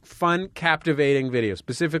falling in a fun, captivating video.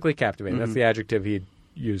 Specifically captivating. Mm-hmm. That's the adjective he'd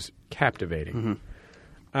use, captivating.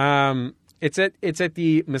 Mm-hmm. It's at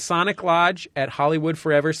the Masonic Lodge at Hollywood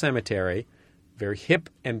Forever Cemetery. Very hip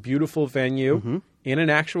and beautiful venue. Mm-hmm.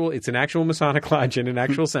 It's an actual Masonic Lodge in an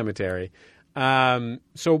actual cemetery.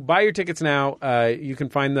 So buy your tickets now. You can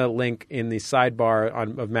find the link in the sidebar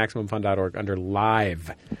of MaximumFun.org under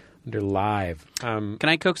Live. Can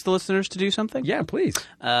I coax the listeners to do something? Yeah, please.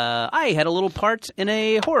 I had a little part in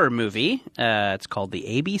a horror movie. It's called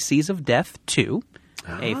The ABCs of Death 2,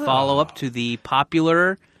 a follow-up to the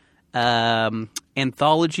popular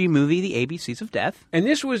anthology movie, The ABCs of Death. And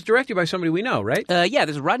this was directed by somebody we know, right? Yeah,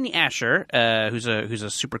 this is Rodney Asher, who's a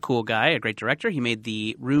super cool guy, a great director. He made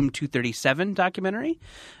the Room 237 documentary.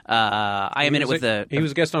 He was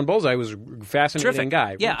a guest on Bullseye. He was a fascinating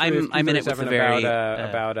guy. Yeah, I'm in it with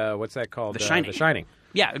about what's that called? The Shining. The Shining.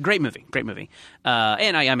 Yeah, great movie.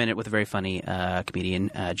 And I'm in it with a very funny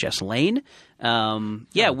comedian, Jess Lane.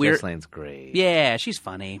 Jess Lane's great. Yeah, she's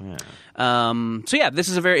funny. Yeah. This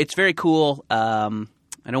is it's very cool.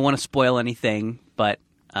 I don't want to spoil anything, but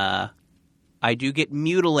I do get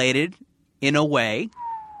mutilated in a way.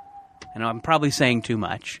 I know I'm probably saying too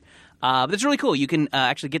much. But it's really cool. You can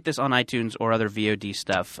actually get this on iTunes or other VOD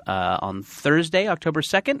stuff on Thursday, October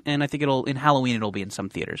 2nd, and I think in Halloween it'll be in some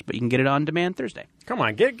theaters, but you can get it on demand Thursday. Come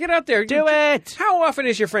on, get out there. Do it! How often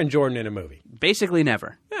is your friend Jordan in a movie? Basically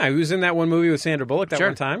never. Yeah, he was in that one movie with Sandra Bullock that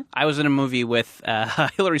one time. I was in a movie with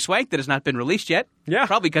Hilary Swank that has not been released yet. Yeah.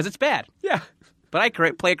 Probably because it's bad. Yeah. But I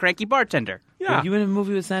play a cranky bartender. Yeah. Were you in a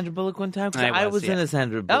movie with Sandra Bullock one time? I was in a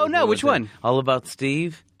Sandra Bullock. Oh, no, which one? All About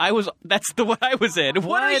Steve. That's the one I was in.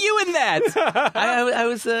 What are you in that? I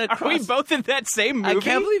was. Are we both in that same movie? I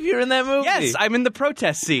can't believe you're in that movie. Yes, I'm in the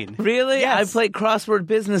protest scene. Really? Yes. I played crossword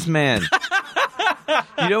businessman.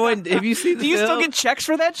 You know what? Have you seen the Do you film? still get checks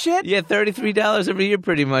for that shit? Yeah, $33 every year,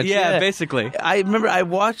 pretty much. Yeah, basically. I remember I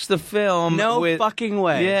watched the film. No fucking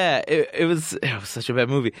way. Yeah, it was such a bad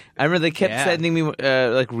movie. I remember they kept sending me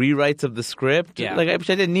like rewrites of the script. Yeah. Like which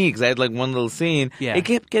I didn't need because I had like one little scene. Yeah. It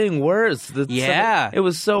kept getting worse. It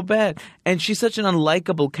was so bad. And she's such an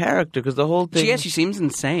unlikable character because the whole thing. She seems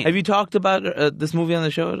insane. Have you talked about this movie on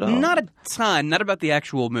the show at all? Not a ton. Not about the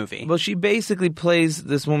actual movie. Well, she basically plays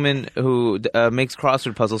this woman who makes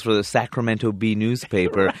crossword puzzles for the Sacramento Bee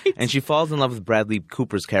newspaper, right. And she falls in love with Bradley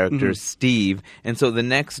Cooper's character, Steve. And so the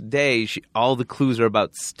next day, all the clues are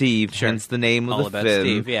about Steve, hence the name of all the about film.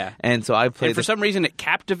 Steve, yeah. And so I play. And for some reason, it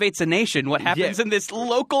captivates a nation. What happens in this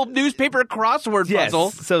local newspaper crossword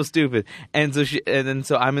puzzle? So stupid. And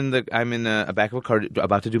so I'm in a back of a car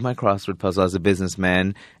about to do my crossword puzzle as a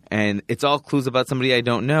businessman, and it's all clues about somebody I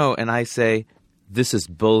don't know, and I say, "This is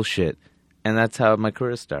bullshit." And that's how my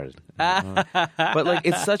career started. But like,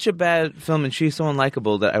 it's such a bad film, and she's so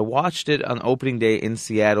unlikable that I watched it on opening day in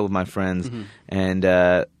Seattle with my friends, and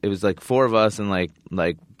it was like 4 of us and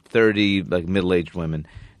like 30 like middle-aged women.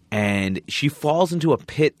 And she falls into a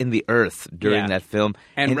pit in the earth during that film.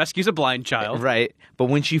 And rescues a blind child. Right. But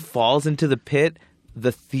when she falls into the pit,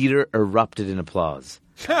 the theater erupted in applause.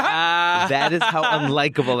 That is how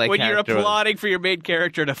unlikable that when character you're applauding for your main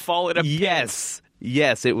character to fall in a pit.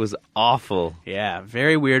 Yes, it was awful. Yeah,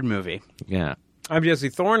 very weird movie. Yeah. I'm Jesse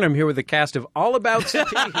Thorne. I'm here with the cast of All About Steve.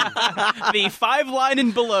 The 5 Line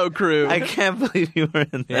and Below crew. I can't believe you were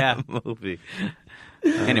in that movie.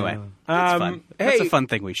 Anyway, that's fun. That's a fun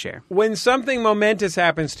thing we share. When something momentous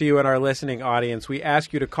happens to you in our listening audience, we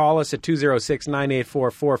ask you to call us at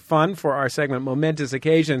 206-9844-FUN for our segment Momentous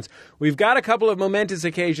Occasions. We've got a couple of momentous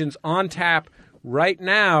occasions on tap right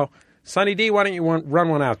now. Sonny D, why don't you run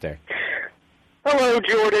one out there? Hello,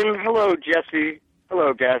 Jordan. Hello, Jesse.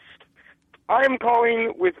 Hello, guest. I am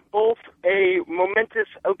calling with both a momentous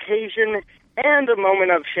occasion and a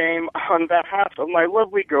moment of shame on behalf of my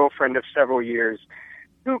lovely girlfriend of several years,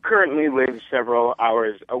 who currently lives several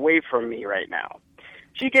hours away from me right now.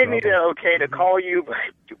 She gave me the okay to call you, but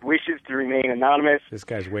wishes to remain anonymous. This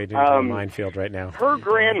guy's wading into a minefield right now. Her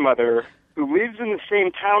grandmother, who lives in the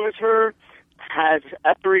same town as her, has,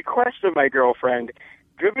 at the request of my girlfriend,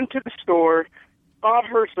 driven to the store, bought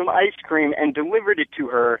her some ice cream, and delivered it to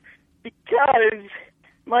her because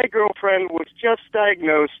my girlfriend was just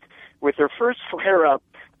diagnosed with her first flare-up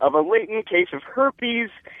of a latent case of herpes,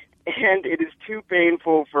 and it is too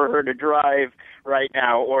painful for her to drive right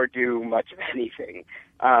now or do much of anything.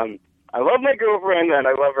 I love my girlfriend, and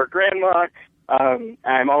I love her grandma.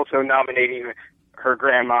 I'm also nominating her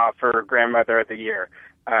grandma for Grandmother of the Year.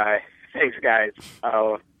 Thanks, guys.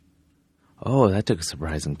 Oh, that took a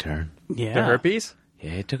surprising turn. Yeah. The herpes?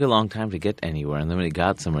 Yeah, it took a long time to get anywhere, and then when it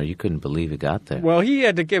got somewhere, you couldn't believe it got there. Well, he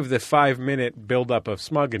had to give the 5-minute buildup of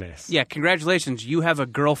smugness. Yeah, congratulations. You have a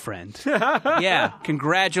girlfriend. Yeah,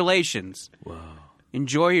 congratulations. Whoa.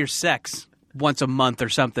 Enjoy your sex once a month or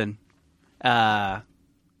something. That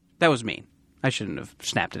was mean. I shouldn't have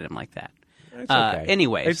snapped at him like that. That's okay.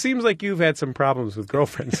 Anyways. It seems like you've had some problems with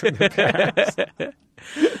girlfriends in the past.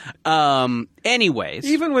 Anyways.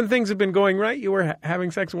 Even when things have been going right, you were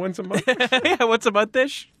having sex once a month? Yeah, once a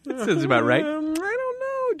month-ish? That sounds about right. I don't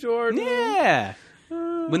know, Jordan. Yeah.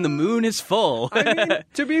 When the moon is full. I mean,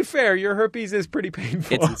 to be fair, your herpes is pretty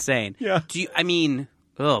painful. It's insane. Yeah.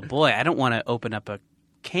 Oh boy, I don't want to open up a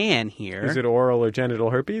can here. Is it oral or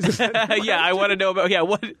genital herpes? Yeah, I want to know about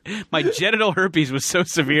what my genital herpes was so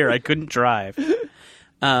severe I couldn't drive.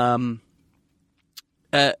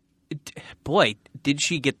 Boy, did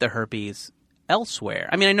she get the herpes elsewhere?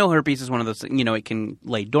 I mean, I know herpes is one of those things, it can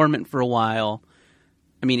lay dormant for a while.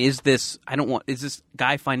 I mean, is this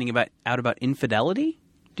guy finding out about infidelity,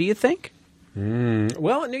 do you think?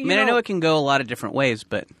 Well, I know it can go a lot of different ways,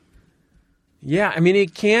 but yeah, I mean,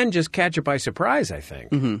 it can just catch it by surprise, I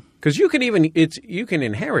think. Because you can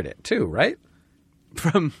inherit it too, right?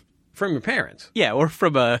 From your parents. Yeah, or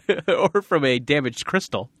from a damaged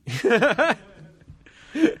crystal.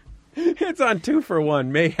 It's on 2-for-1.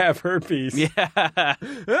 May have herpes. Yeah. I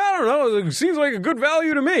don't know. It seems like a good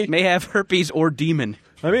value to me. May have herpes or demon.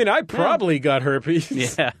 I mean, I probably got herpes.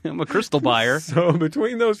 Yeah, I'm a crystal buyer. So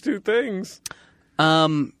between those two things.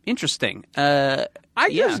 Interesting. I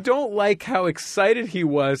just don't like how excited he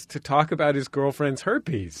was to talk about his girlfriend's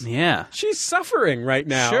herpes. Yeah. She's suffering right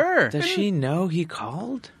now. Sure. Does she know he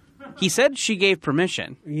called? He said she gave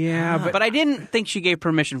permission. Yeah, but I didn't think she gave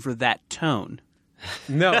permission for that tone.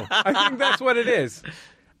 No, I think that's what it is.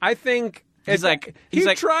 I think he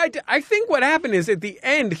tried to. I think what happened is at the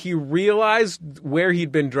end he realized where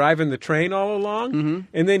he'd been driving the train all along,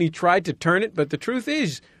 and then he tried to turn it. But the truth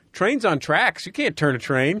is, trains on tracks. You can't turn a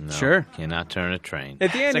train. No, sure, cannot turn a train.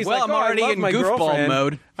 At the end, he's like, I'm already in goofball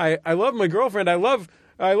mode. I love my girlfriend. I love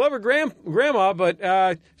her grandma, but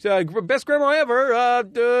best grandma ever.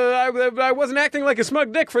 I wasn't acting like a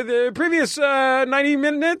smug dick for the previous 90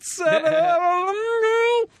 minutes.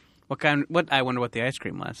 I wonder what the ice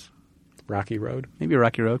cream was. Rocky Road. Maybe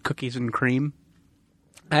Rocky Road. Cookies and cream.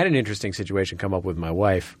 I had an interesting situation come up with my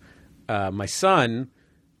wife. My son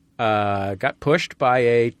got pushed by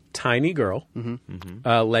a tiny girl,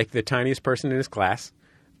 like the tiniest person in his class,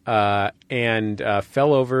 and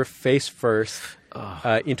fell over face first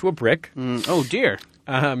into a brick. Oh, dear.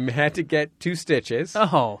 Had to get 2 stitches.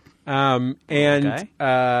 Oh.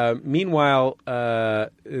 Meanwhile,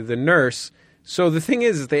 the nurse... So the thing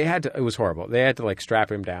is it was horrible. They had to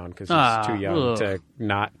strap him down because he's too young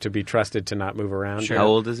to be trusted to not move around. Sure. How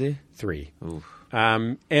old is he? 3. Oof.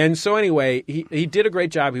 And so anyway, he did a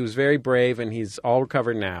great job. He was very brave, and he's all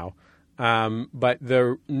recovered now. But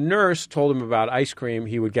the nurse told him about ice cream.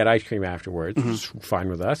 He would get ice cream afterwards, which is fine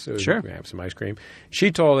with us. So sure. We have some ice cream.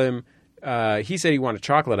 She told him, he said he wanted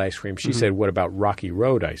chocolate ice cream. She said, what about Rocky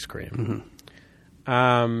Road ice cream?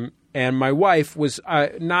 And my wife was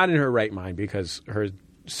not in her right mind because her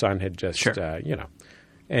son had just,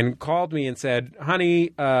 and called me and said,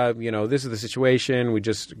 honey, this is the situation. We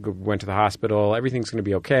just went to the hospital. Everything's going to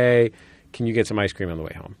be okay. Can you get some ice cream on the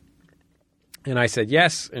way home? And I said,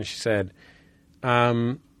 yes. And she said,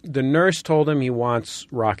 the nurse told him he wants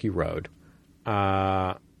Rocky Road.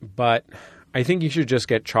 But I think you should just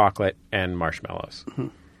get chocolate and marshmallows. Mm-hmm.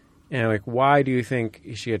 And I'm like, why do you think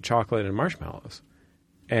he should get chocolate and marshmallows?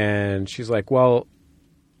 And she's like, well,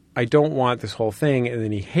 I don't want this whole thing. And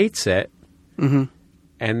then he hates it. Mm-hmm.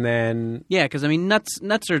 And then... Yeah, because, I mean, nuts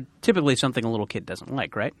are typically something a little kid doesn't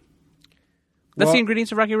like, right? That's the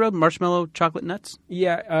ingredients of Rocky Road? Marshmallow, chocolate, nuts?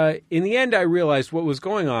 Yeah. In the end, I realized what was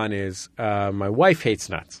going on is my wife hates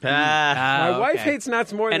nuts. My wife hates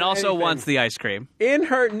nuts more than and also anything. wants the ice cream.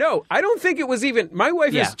 No, I don't think it was even... My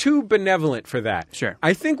wife is too benevolent for that. Sure.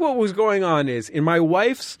 I think what was going on is, in my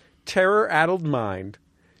wife's terror-addled mind,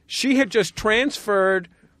 she had just transferred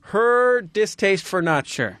her distaste for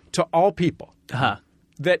nuts to all people. Uh-huh.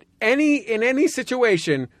 That in any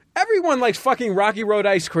situation, everyone likes fucking Rocky Road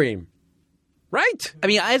ice cream. Right? I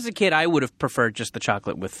mean, as a kid, I would have preferred just the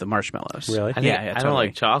chocolate with the marshmallows. Really? Yeah, I don't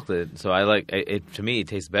like chocolate, so I like it. To me, it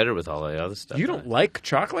tastes better with all the other stuff. You don't like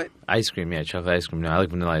chocolate? Ice cream, yeah, chocolate ice cream. No, I like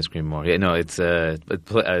vanilla ice cream more. Yeah, no, it's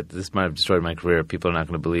this might have destroyed my career. People are not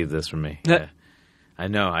going to believe this from me. Yeah. I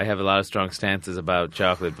know. I have a lot of strong stances about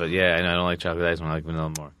chocolate, but yeah, I know I don't like chocolate ice cream. I like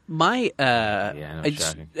vanilla more.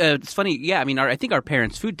 It's funny. Yeah, I mean, I think our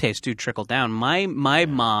parents' food tastes do trickle down. My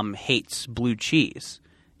mom hates blue cheese.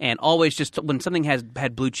 And always just when something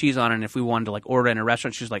had blue cheese on it, and if we wanted to like order in a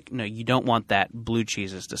restaurant, she's like, no, you don't want that. Blue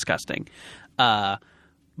cheese is disgusting.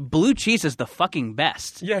 Blue cheese is the fucking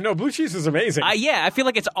best. Yeah, no, blue cheese is amazing. I feel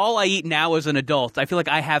like it's all I eat now as an adult. I feel like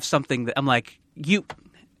I have something that I'm like,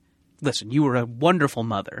 listen, you were a wonderful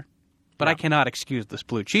mother, but I cannot excuse this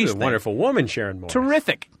blue cheese She's a wonderful woman, Sharon Moore.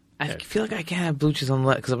 Terrific. I feel like I can't have blue cheese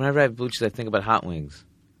unless, because whenever I have blue cheese, I think about hot wings.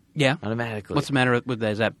 Yeah. Automatically. What's the matter with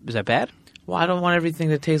that? Is that bad? Well, I don't want everything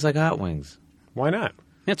to taste like hot wings. Why not?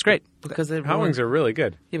 That's great. Because hot wings are really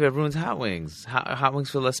good. Yeah, but it ruins hot wings. Hot wings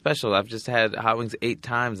feel less special. I've just had hot wings 8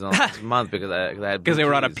 times in the last month because I had because they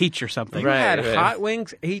were on a peach or something. You had hot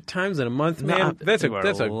wings 8 times in a month, man. That's a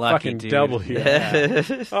fucking dude. W.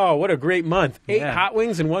 Yeah. Oh, what a great month! 8 hot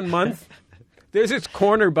wings in 1 month. There's this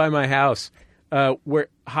corner by my house where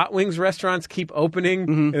hot wings restaurants keep opening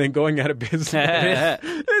and then going out of business.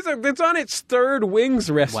 It's on its 3rd wings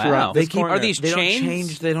restaurant. Wow. Are these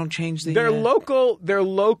chains? They don't change the... They're local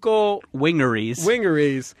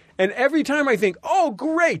wingeries. And every time I think, oh,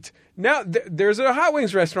 great. Now there's a hot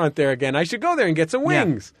wings restaurant there again. I should go there and get some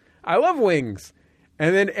wings. I love wings.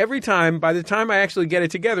 And then every time, by the time I actually get it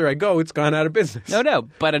together, I go, it's gone out of business. No,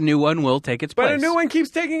 but a new one will take its place. But a new one keeps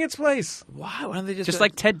taking its place. Why don't they just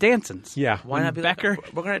like Ted Danson's? Yeah. Why not be Becker?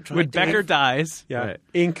 We're gonna try when Becker dies,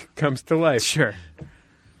 ink comes to life. Sure.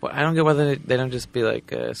 Well, I don't get why they don't just be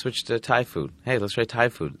like switch to Thai food. Hey, let's try Thai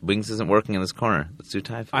food. Wings isn't working in this corner. Let's do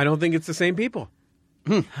Thai food. I don't think it's the same people,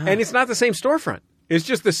 and it's not the same storefront. It's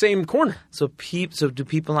just the same corner. So do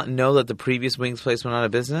people not know that the previous wings place went out of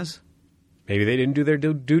business? Maybe they didn't do their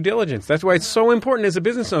due diligence. That's why it's so important as a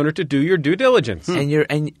business owner to do your due diligence. And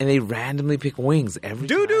they randomly pick wings every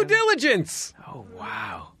time. Due diligence. Oh,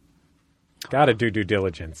 wow. Gotta do due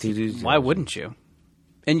diligence. Why wouldn't you?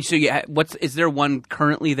 And so, is there one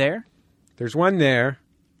currently there? There's one there.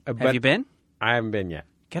 Have you been? I haven't been yet.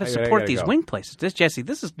 Gotta support these wing places. Jesse,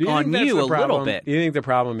 this is on you a little bit. Do you think the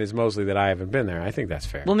problem is mostly that I haven't been there? I think that's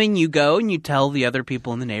fair. Well, I mean, you go and you tell the other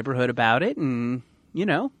people in the neighborhood about it, and,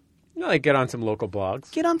 like get on some local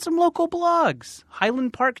blogs.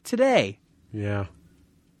 Highland Park Today. Yeah.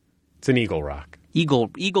 It's an Eagle Rock. The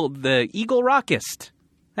Eagle Rockist.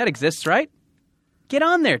 That exists, right? Get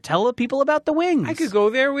on there. Tell the people about the wings. I could go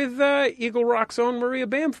there with Eagle Rock's own Maria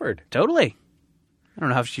Bamford. Totally. I don't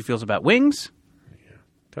know how she feels about wings. Yeah.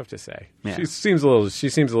 Tough to say. Yeah. She seems a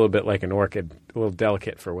little bit like an orchid, a little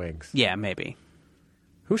delicate for wings. Yeah, maybe.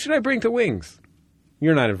 Who should I bring to wings?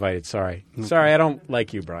 You're not invited, sorry. Okay. Sorry, I don't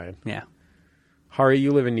like you, Brian. Yeah. Hari, you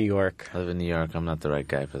live in New York. I live in New York. I'm not the right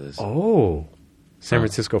guy for this. Oh. San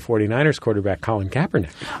Francisco 49ers quarterback Colin Kaepernick.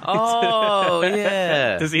 Oh,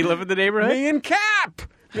 yeah. Does he live in the neighborhood? Me and Cap.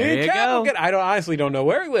 There you go. I honestly don't know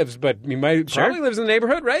where he lives, but he probably lives in the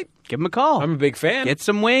neighborhood, right? Give him a call. I'm a big fan. Get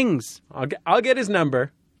some wings. I'll get his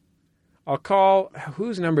number. I'll call.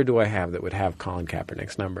 Whose number do I have that would have Colin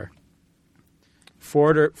Kaepernick's number?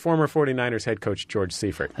 Former 49ers head coach George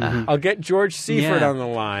Seifert. Uh-huh. I'll get George Seifert on the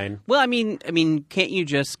line. Well, I mean,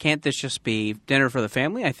 can't this just be dinner for the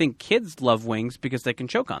family? I think kids love wings because they can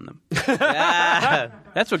choke on them.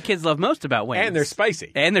 That's what kids love most about wings. And they're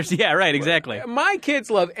spicy. Right, exactly. My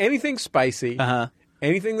kids love anything spicy,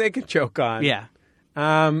 anything they can choke on,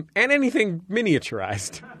 and anything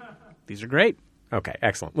miniaturized. These are great. Okay,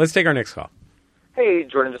 excellent. Let's take our next call. Hey,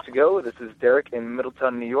 Jordan, just to go. This is Derek in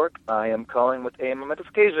Middletown, New York. I am calling with a momentous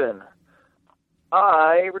occasion.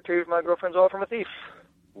 I retrieved my girlfriend's wallet from a thief.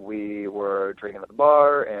 We were drinking at the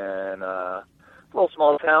bar in a little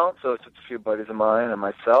small town, so it's just a few buddies of mine and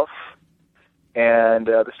myself. And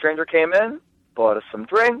the stranger came in, bought us some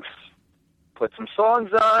drinks, put some songs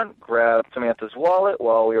on, grabbed Samantha's wallet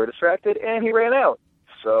while we were distracted, and he ran out.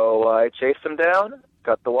 So I chased him down,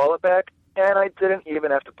 got the wallet back, and I didn't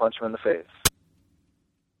even have to punch him in the face.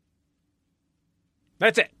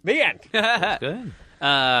 That's it. The end. Good.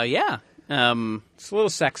 Yeah. It's a little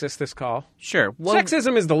sexist, this call. Sure. Well,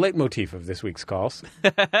 Sexism is the leitmotif of this week's calls.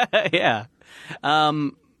 yeah. Why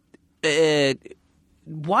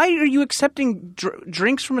are you accepting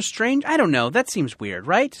drinks from a stranger? I don't know. That seems weird,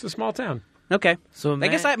 right? It's a small town. Okay. So I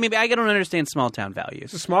guess maybe I don't understand small town values.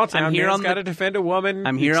 It's a small town. I'm here Man's on got to defend a woman.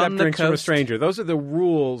 I'm here accept on the drinks from a coast. stranger. Those are the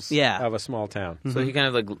rules of a small town. So he kind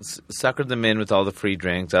of like suckered them in with all the free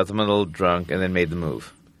drinks, got them a little drunk, and then made the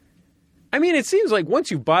move. I mean, it seems like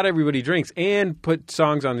once you've bought everybody drinks and put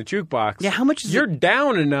songs on the jukebox, Yeah, how much is you're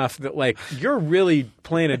down enough that like you're really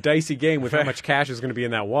playing a dicey game with how much cash is going to be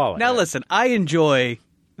in that wallet. Now listen, I enjoy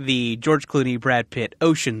the George Clooney, Brad Pitt,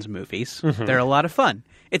 Oceans movies. They're a lot of fun.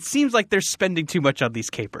 It seems like they're spending too much on these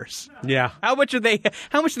capers. Yeah. How much do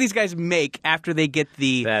these guys make after they get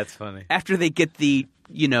the That's funny. After they get the,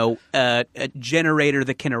 a generator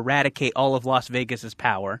that can eradicate all of Las Vegas's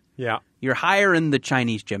power? Yeah. You're hiring the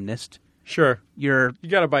Chinese gymnast. Sure. You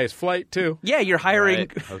got to buy his flight too. Yeah, you're hiring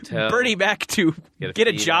Right. Hotel. Bernie Mac to get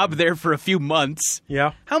a feed job him. there for a few months.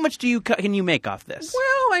 Yeah. How much can you make off this?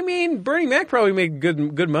 Well, I mean, Bernie Mac probably made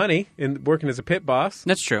good money in working as a pit boss.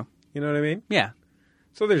 That's true. You know what I mean? Yeah.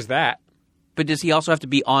 So there's that. But does he also have to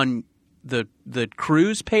be on the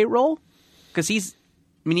cruise payroll? Because he's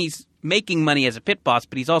making money as a pit boss,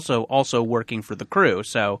 but he's also working for the crew.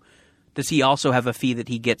 So does he also have a fee that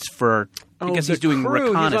he gets for because he's doing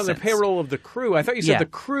reconnaissance? He's on the payroll of the crew. I thought you said the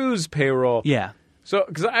cruise payroll. Yeah. So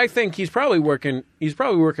because I think he's probably working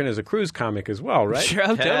as a cruise comic as well, right? Sure,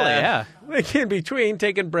 totally. Yeah. Like in between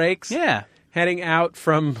taking breaks. Yeah. Heading out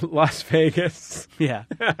from Las Vegas. Yeah.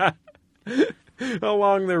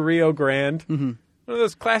 Along the Rio Grande. Mm-hmm. One of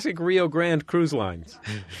those classic Rio Grande cruise lines.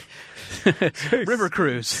 River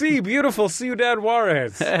cruise. See beautiful Ciudad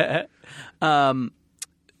Juarez.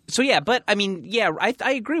 So yeah, but I mean, I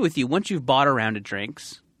agree with you. Once you've bought a round of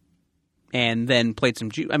drinks and then played some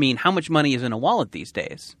juice, I mean, how much money is in a wallet these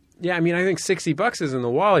days? Yeah, I mean, I think $60 is in the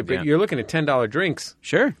wallet, but you're looking at $10 drinks.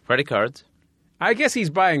 Sure. Credit cards. I guess he's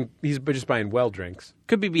just buying well drinks.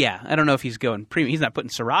 Could be, yeah. I don't know if he's going premium. He's not putting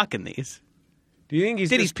Ciroc in these. Do you think he's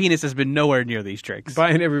Diddy's penis has been nowhere near these drinks?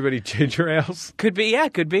 buying everybody ginger ales? Could be, yeah,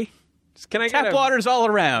 could be. Can I Tap get waters all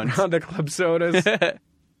around. round of club sodas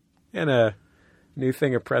and a new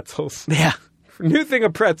thing of pretzels? Yeah. New thing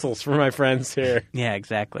of pretzels for my friends here. Yeah,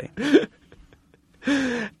 exactly.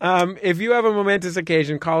 If you have a momentous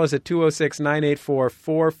occasion, call us at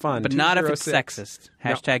 206-984-4FUN. But not if it's sexist.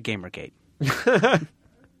 Hashtag Gamergate.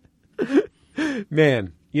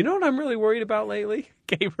 Man, you know what I'm really worried about lately?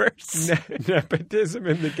 Gamers. Nepotism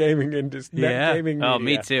in the gaming industry. Yeah. Gaming media. Oh,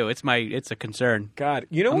 me too. It's a concern. God,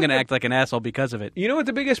 you know I'm going to act like an asshole because of it. You know what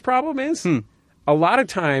the biggest problem is? A lot of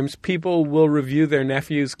times people will review their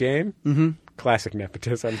nephew's game. Mm-hmm. Classic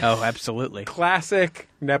nepotism. Oh, absolutely. Classic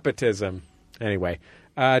nepotism. Anyway,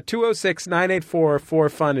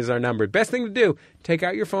 206-984-4FUN is our number. Best thing to do, take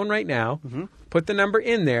out your phone right now, put the number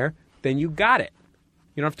in there, then you got it.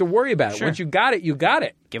 You don't have to worry about it. Sure. Once you got it, you got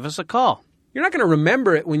it. Give us a call. You're not going to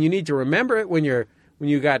remember it when you need to remember it when you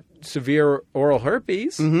got severe oral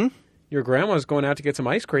herpes. Mm-hmm. Your grandma's going out to get some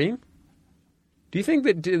ice cream. Do you think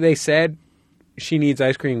that they said she needs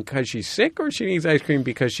ice cream because she's sick or she needs ice cream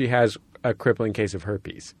because she has a crippling case of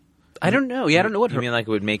herpes? I don't know. Yeah, I don't know what You mean like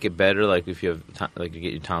it would make it better, like if you have like you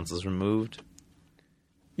get your tonsils removed?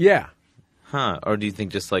 Yeah. Huh? Or do you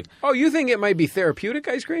think just like Oh, you think it might be therapeutic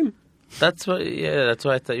ice cream? that's what? Yeah, that's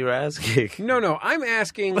what I thought you were asking. No. I'm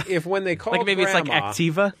asking if when they called like maybe grandma, it's like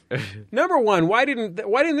Activa. Number one, why didn't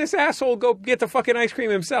this asshole go get the fucking ice cream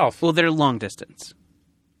himself? Well, they're long distance.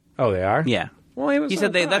 Oh, they are? Yeah. Well, Amazon He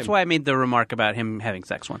said Prime. that's why I made the remark about him having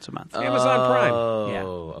sex once a month. Amazon Prime. Oh, Yeah.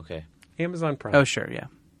 okay. Amazon Prime. Oh, sure, yeah.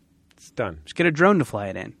 It's done. Just get a drone to fly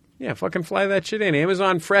it in. Yeah, fucking fly that shit in.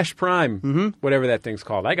 Amazon Fresh Prime. Whatever that thing's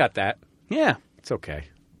called. I got that. Yeah. It's okay.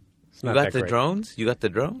 It's You not got that the great. drones? You got the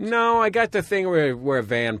drones? No, I got the thing where a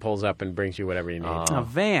van pulls up and brings you whatever you need. A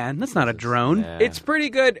van? That's not a drone. Yeah. It's pretty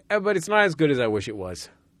good, but it's not as good as I wish it was.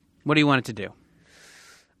 What do you want it to do?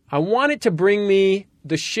 I want it to bring me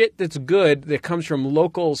the shit that's good that comes from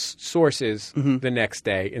local sources the next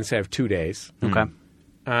day instead of 2 days. Okay.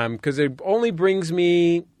 because it only brings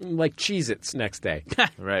me like Cheez-Its next day.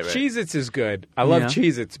 Right. Cheez-Its is good. I love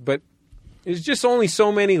Cheez-Its, but there's just only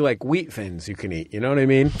so many like wheat thins you can eat. You know what I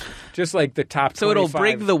mean? Just like the top 25. So it'll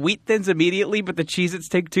bring the wheat thins immediately, but the Cheez-Its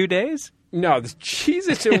take 2 days? No, the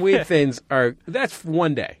Cheez-Its and wheat thins that's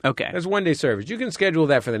one day. Okay. That's one day service. You can schedule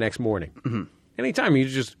that for the next morning. Mm-hmm. Anytime. You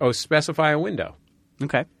just specify a window.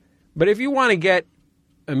 Okay. But if you want to get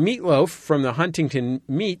a meatloaf from the Huntington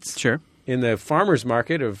Meats in the farmers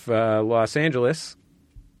market of Los Angeles,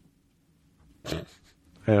 I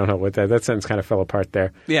don't know what that sentence kind of fell apart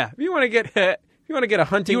there. Yeah. If you want to get a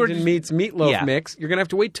Huntington Meats meatloaf mix, you're going to have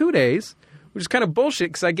to wait 2 days, which is kind of bullshit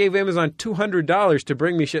because I gave Amazon $200 to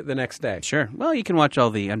bring me shit the next day. Sure. Well, you can watch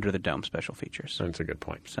all the Under the Dome special features. That's a good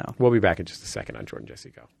point. So we'll be back in just a second on Jordan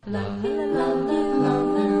Jesse Go.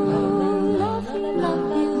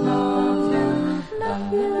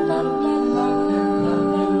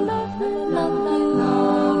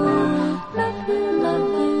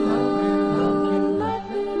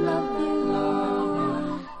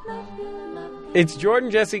 It's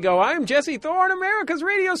Jordan Jesse Go. I'm Jesse Thorne, America's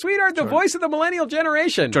radio sweetheart, the voice of the millennial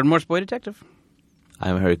generation. Jordan Morse, boy detective.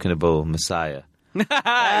 I'm Harry Kondabolu, Messiah.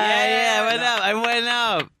 I went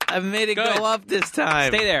up. I made it go up this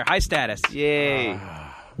time. Stay there. High status. Yay.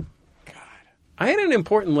 God. I had an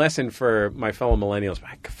important lesson for my fellow millennials,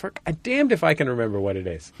 but I'm damned if I can remember what it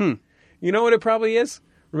is. You know what it probably is?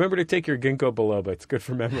 Remember to take your ginkgo biloba. It's good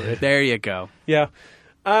for memory. There you go. Yeah.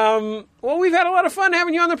 Well, we've had a lot of fun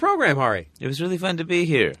having you on the program, Hari. It was really fun to be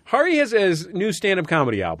here. Hari has his new stand-up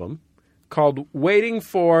comedy album called Waiting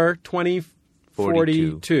for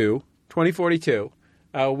 2042,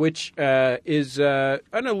 which is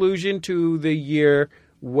an allusion to the year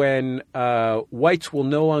when whites will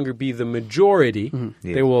no longer be the majority. Mm-hmm.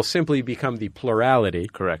 Yeah. They will simply become the plurality.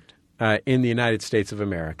 Correct. In the United States of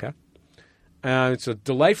America. It's a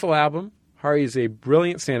delightful album. Hari is a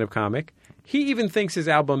brilliant stand-up comic. He even thinks his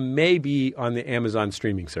album may be on the Amazon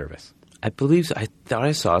streaming service. I believe so. I thought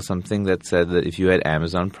I saw something that said that if you had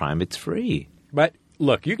Amazon Prime, it's free. But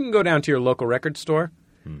look, you can go down to your local record store.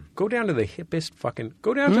 Go down to the hippest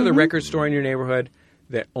go down to the record store in your neighborhood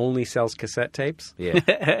that only sells cassette tapes. Yeah.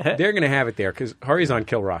 They're going to have it there because Hari's on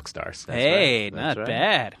Kill Rock Stars. Not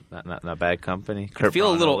bad. Not bad company. Kurt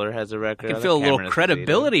Braunohler has a record. I can feel a little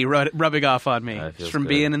credibility rubbing off on me just from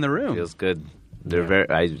being in the room. Feels good.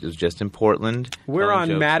 They're I was just in Portland. We're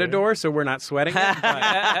on Matador, so we're not sweating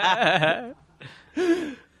it.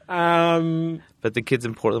 But the kids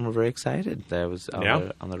in Portland were very excited. That was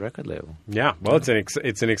on the record label. Yeah, well, it's an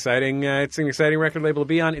exciting record label to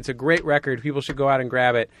be on. It's a great record. People should go out and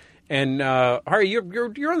grab it. And Hari, you're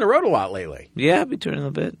on the road a lot lately. Yeah, I'll be touring a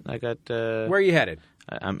bit. I got. Where are you headed?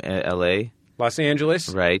 I'm at L.A. Los Angeles.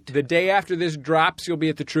 Right. The day after this drops, you'll be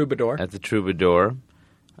at the Troubadour. At the Troubadour.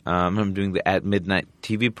 I'm doing the At Midnight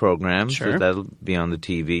TV program, so that'll be on the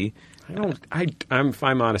TV. If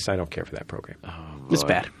I'm honest, I don't care for that program. Oh, it's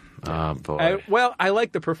bad. Oh, boy. I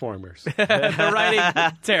like the performers. The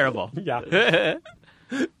writing, terrible. Yeah.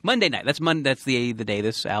 Monday night. That's the day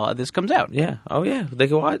this comes out. Yeah. Oh, yeah. They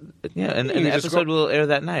can watch. Yeah, and the episode will air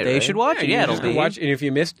that night. They should watch it. Yeah, it'll be. Watch. And if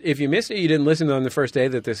you missed it, you didn't listen on the first day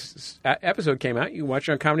that this episode came out. You can watch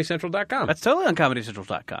it on ComedyCentral.com. That's totally on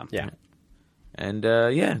ComedyCentral.com. Yeah. And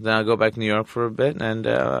then I'll go back to New York for a bit, and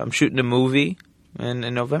I'm shooting a movie in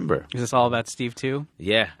November. Is this all about Steve too?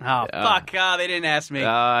 Yeah. Oh fuck! They didn't ask me.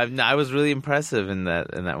 I was really impressive in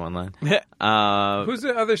that one line. Who's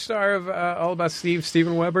the other star of All About Steve?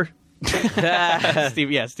 Steven Weber.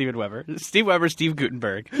 Steven Weber. Steve Weber, Steve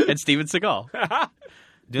Guttenberg, and Steven Seagal.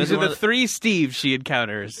 These are the three Steves she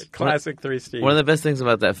encounters. Classic three Steves. One of the best things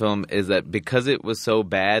about that film is that because it was so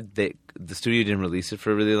bad, the studio didn't release it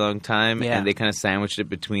for a really long time, and they kind of sandwiched it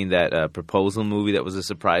between that Proposal movie that was a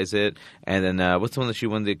surprise hit, and then what's the one that she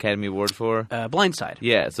won the Academy Award for? Blindside.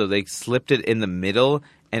 Yeah, so they slipped it in the middle,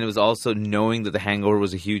 and it was also knowing that The Hangover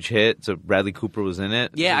was a huge hit, so Bradley Cooper was in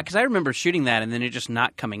it. Yeah, because I remember shooting that and then it just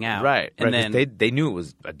not coming out. Right, and then they knew it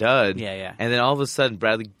was a dud. Yeah. And then all of a sudden,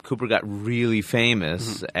 Bradley Cooper got really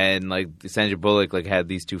famous, and like Sandra Bullock had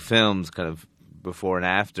these two films kind of before and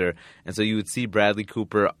after, and so you would see Bradley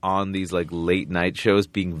Cooper on these like late night shows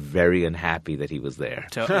being very unhappy that he was there.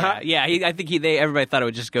 I think everybody thought it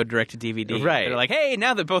would just go direct to DVD. Right. They're like, hey,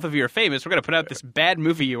 now that both of you are famous, we're going to put out this bad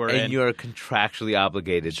movie you were in. And you are contractually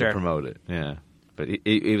obligated to promote it. Yeah. But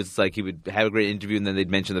it was like he would have a great interview, and then they'd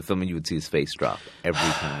mention the film, and you would see his face drop every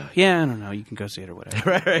time. Yeah, I don't know. You can go see it or whatever.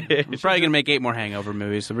 Right. We're probably going to make 8 more Hangover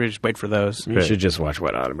movies, so we're just wait for those. You should just watch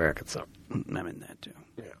Wet Hot American Summer. I'm in that too.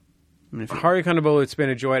 Yeah. Hari Kondabolu, it's been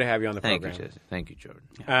a joy to have you on the program. Thank you, Jesse. Thank you, Jordan.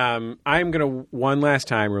 I'm going to, one last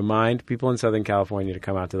time, remind people in Southern California to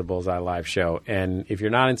come out to the Bullseye Live Show. And if you're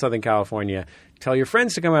not in Southern California, tell your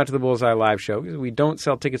friends to come out to the Bullseye Live Show. Because we don't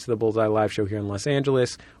sell tickets to the Bullseye Live Show here in Los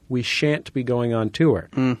Angeles. We shan't be going on tour.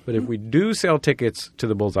 But if we do sell tickets to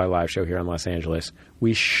the Bullseye Live Show here in Los Angeles,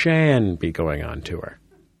 we shan be going on tour.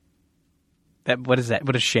 What is that?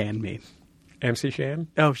 What does Shan mean? MC Shan?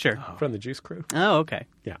 Oh, sure. From the Juice Crew. Oh, okay.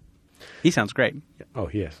 Yeah. He sounds great. Oh,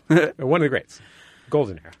 he is. One of the greats.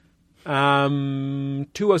 Golden era.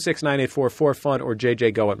 206-9844-FUN or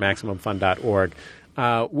jjgo@MaximumFun.org.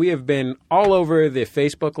 We have been all over the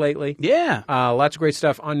Facebook lately. Yeah. Lots of great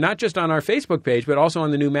stuff, on not just on our Facebook page, but also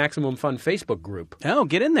on the new Maximum Fun Facebook group. Oh,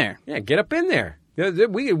 get in there. Yeah, get up in there.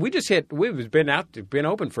 We just hit. We've been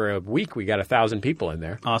open for a week. We got 1,000 people in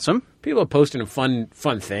there. Awesome. People are posting a fun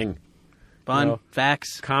thing. Fun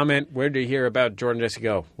facts. Comment. Where did you hear about Jordan Jesse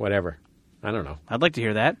Go? Whatever. I don't know. I'd like to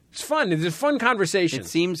hear that. It's fun. It's a fun conversation. It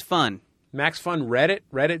seems fun. Max Fun Reddit.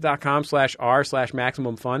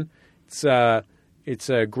 Reddit.com/r/MaximumFun. It's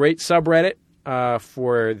a great subreddit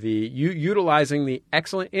for the utilizing the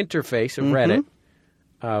excellent interface of Reddit.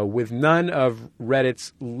 With none of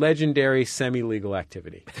Reddit's legendary semi-legal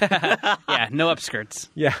activity. Yeah, no upskirts.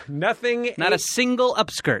 Yeah, nothing. Not a single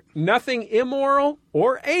upskirt. Nothing immoral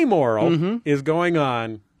or amoral is going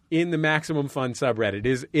on in the Maximum Fun subreddit.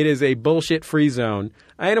 It is a bullshit-free zone.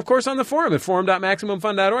 And, of course, on the forum at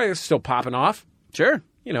forum.maximumfun.org, it's still popping off. Sure.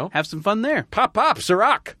 You know. Have some fun there. Pop,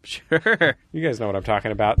 Ciroc. Sure. You guys know what I'm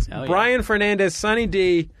talking about. Hell yeah. Brian Fernandez, Sunny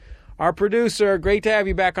D, our producer. Great to have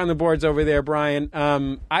you back on the boards over there, Brian.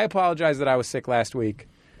 I apologize that I was sick last week.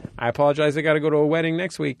 I apologize I got to go to a wedding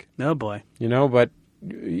next week. Oh, boy. You know, but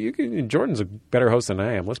Jordan's a better host than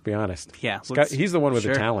I am, let's be honest. Yeah. He's the one with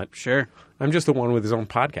the talent. Sure. I'm just the one with his own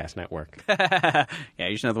podcast network. Yeah, you're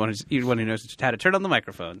just not the one who knows how to turn on the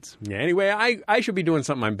microphones. Yeah, anyway, I should be doing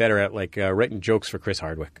something I'm better at, like writing jokes for Chris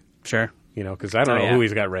Hardwick. Sure. You know, because I don't know who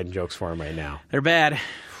he's got writing jokes for him right now. They're bad.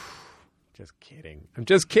 Just kidding. I'm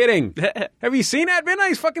just kidding. Have you seen At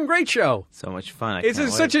Midnight's fucking great show? So much fun. It's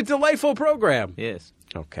such a delightful program. Yes.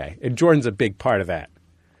 Okay. And Jordan's a big part of that.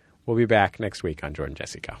 We'll be back next week on Jordan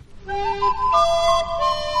Jesse Go.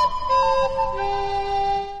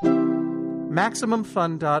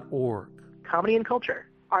 MaximumFun.org. Comedy and culture.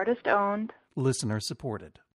 Artist owned. Listener supported.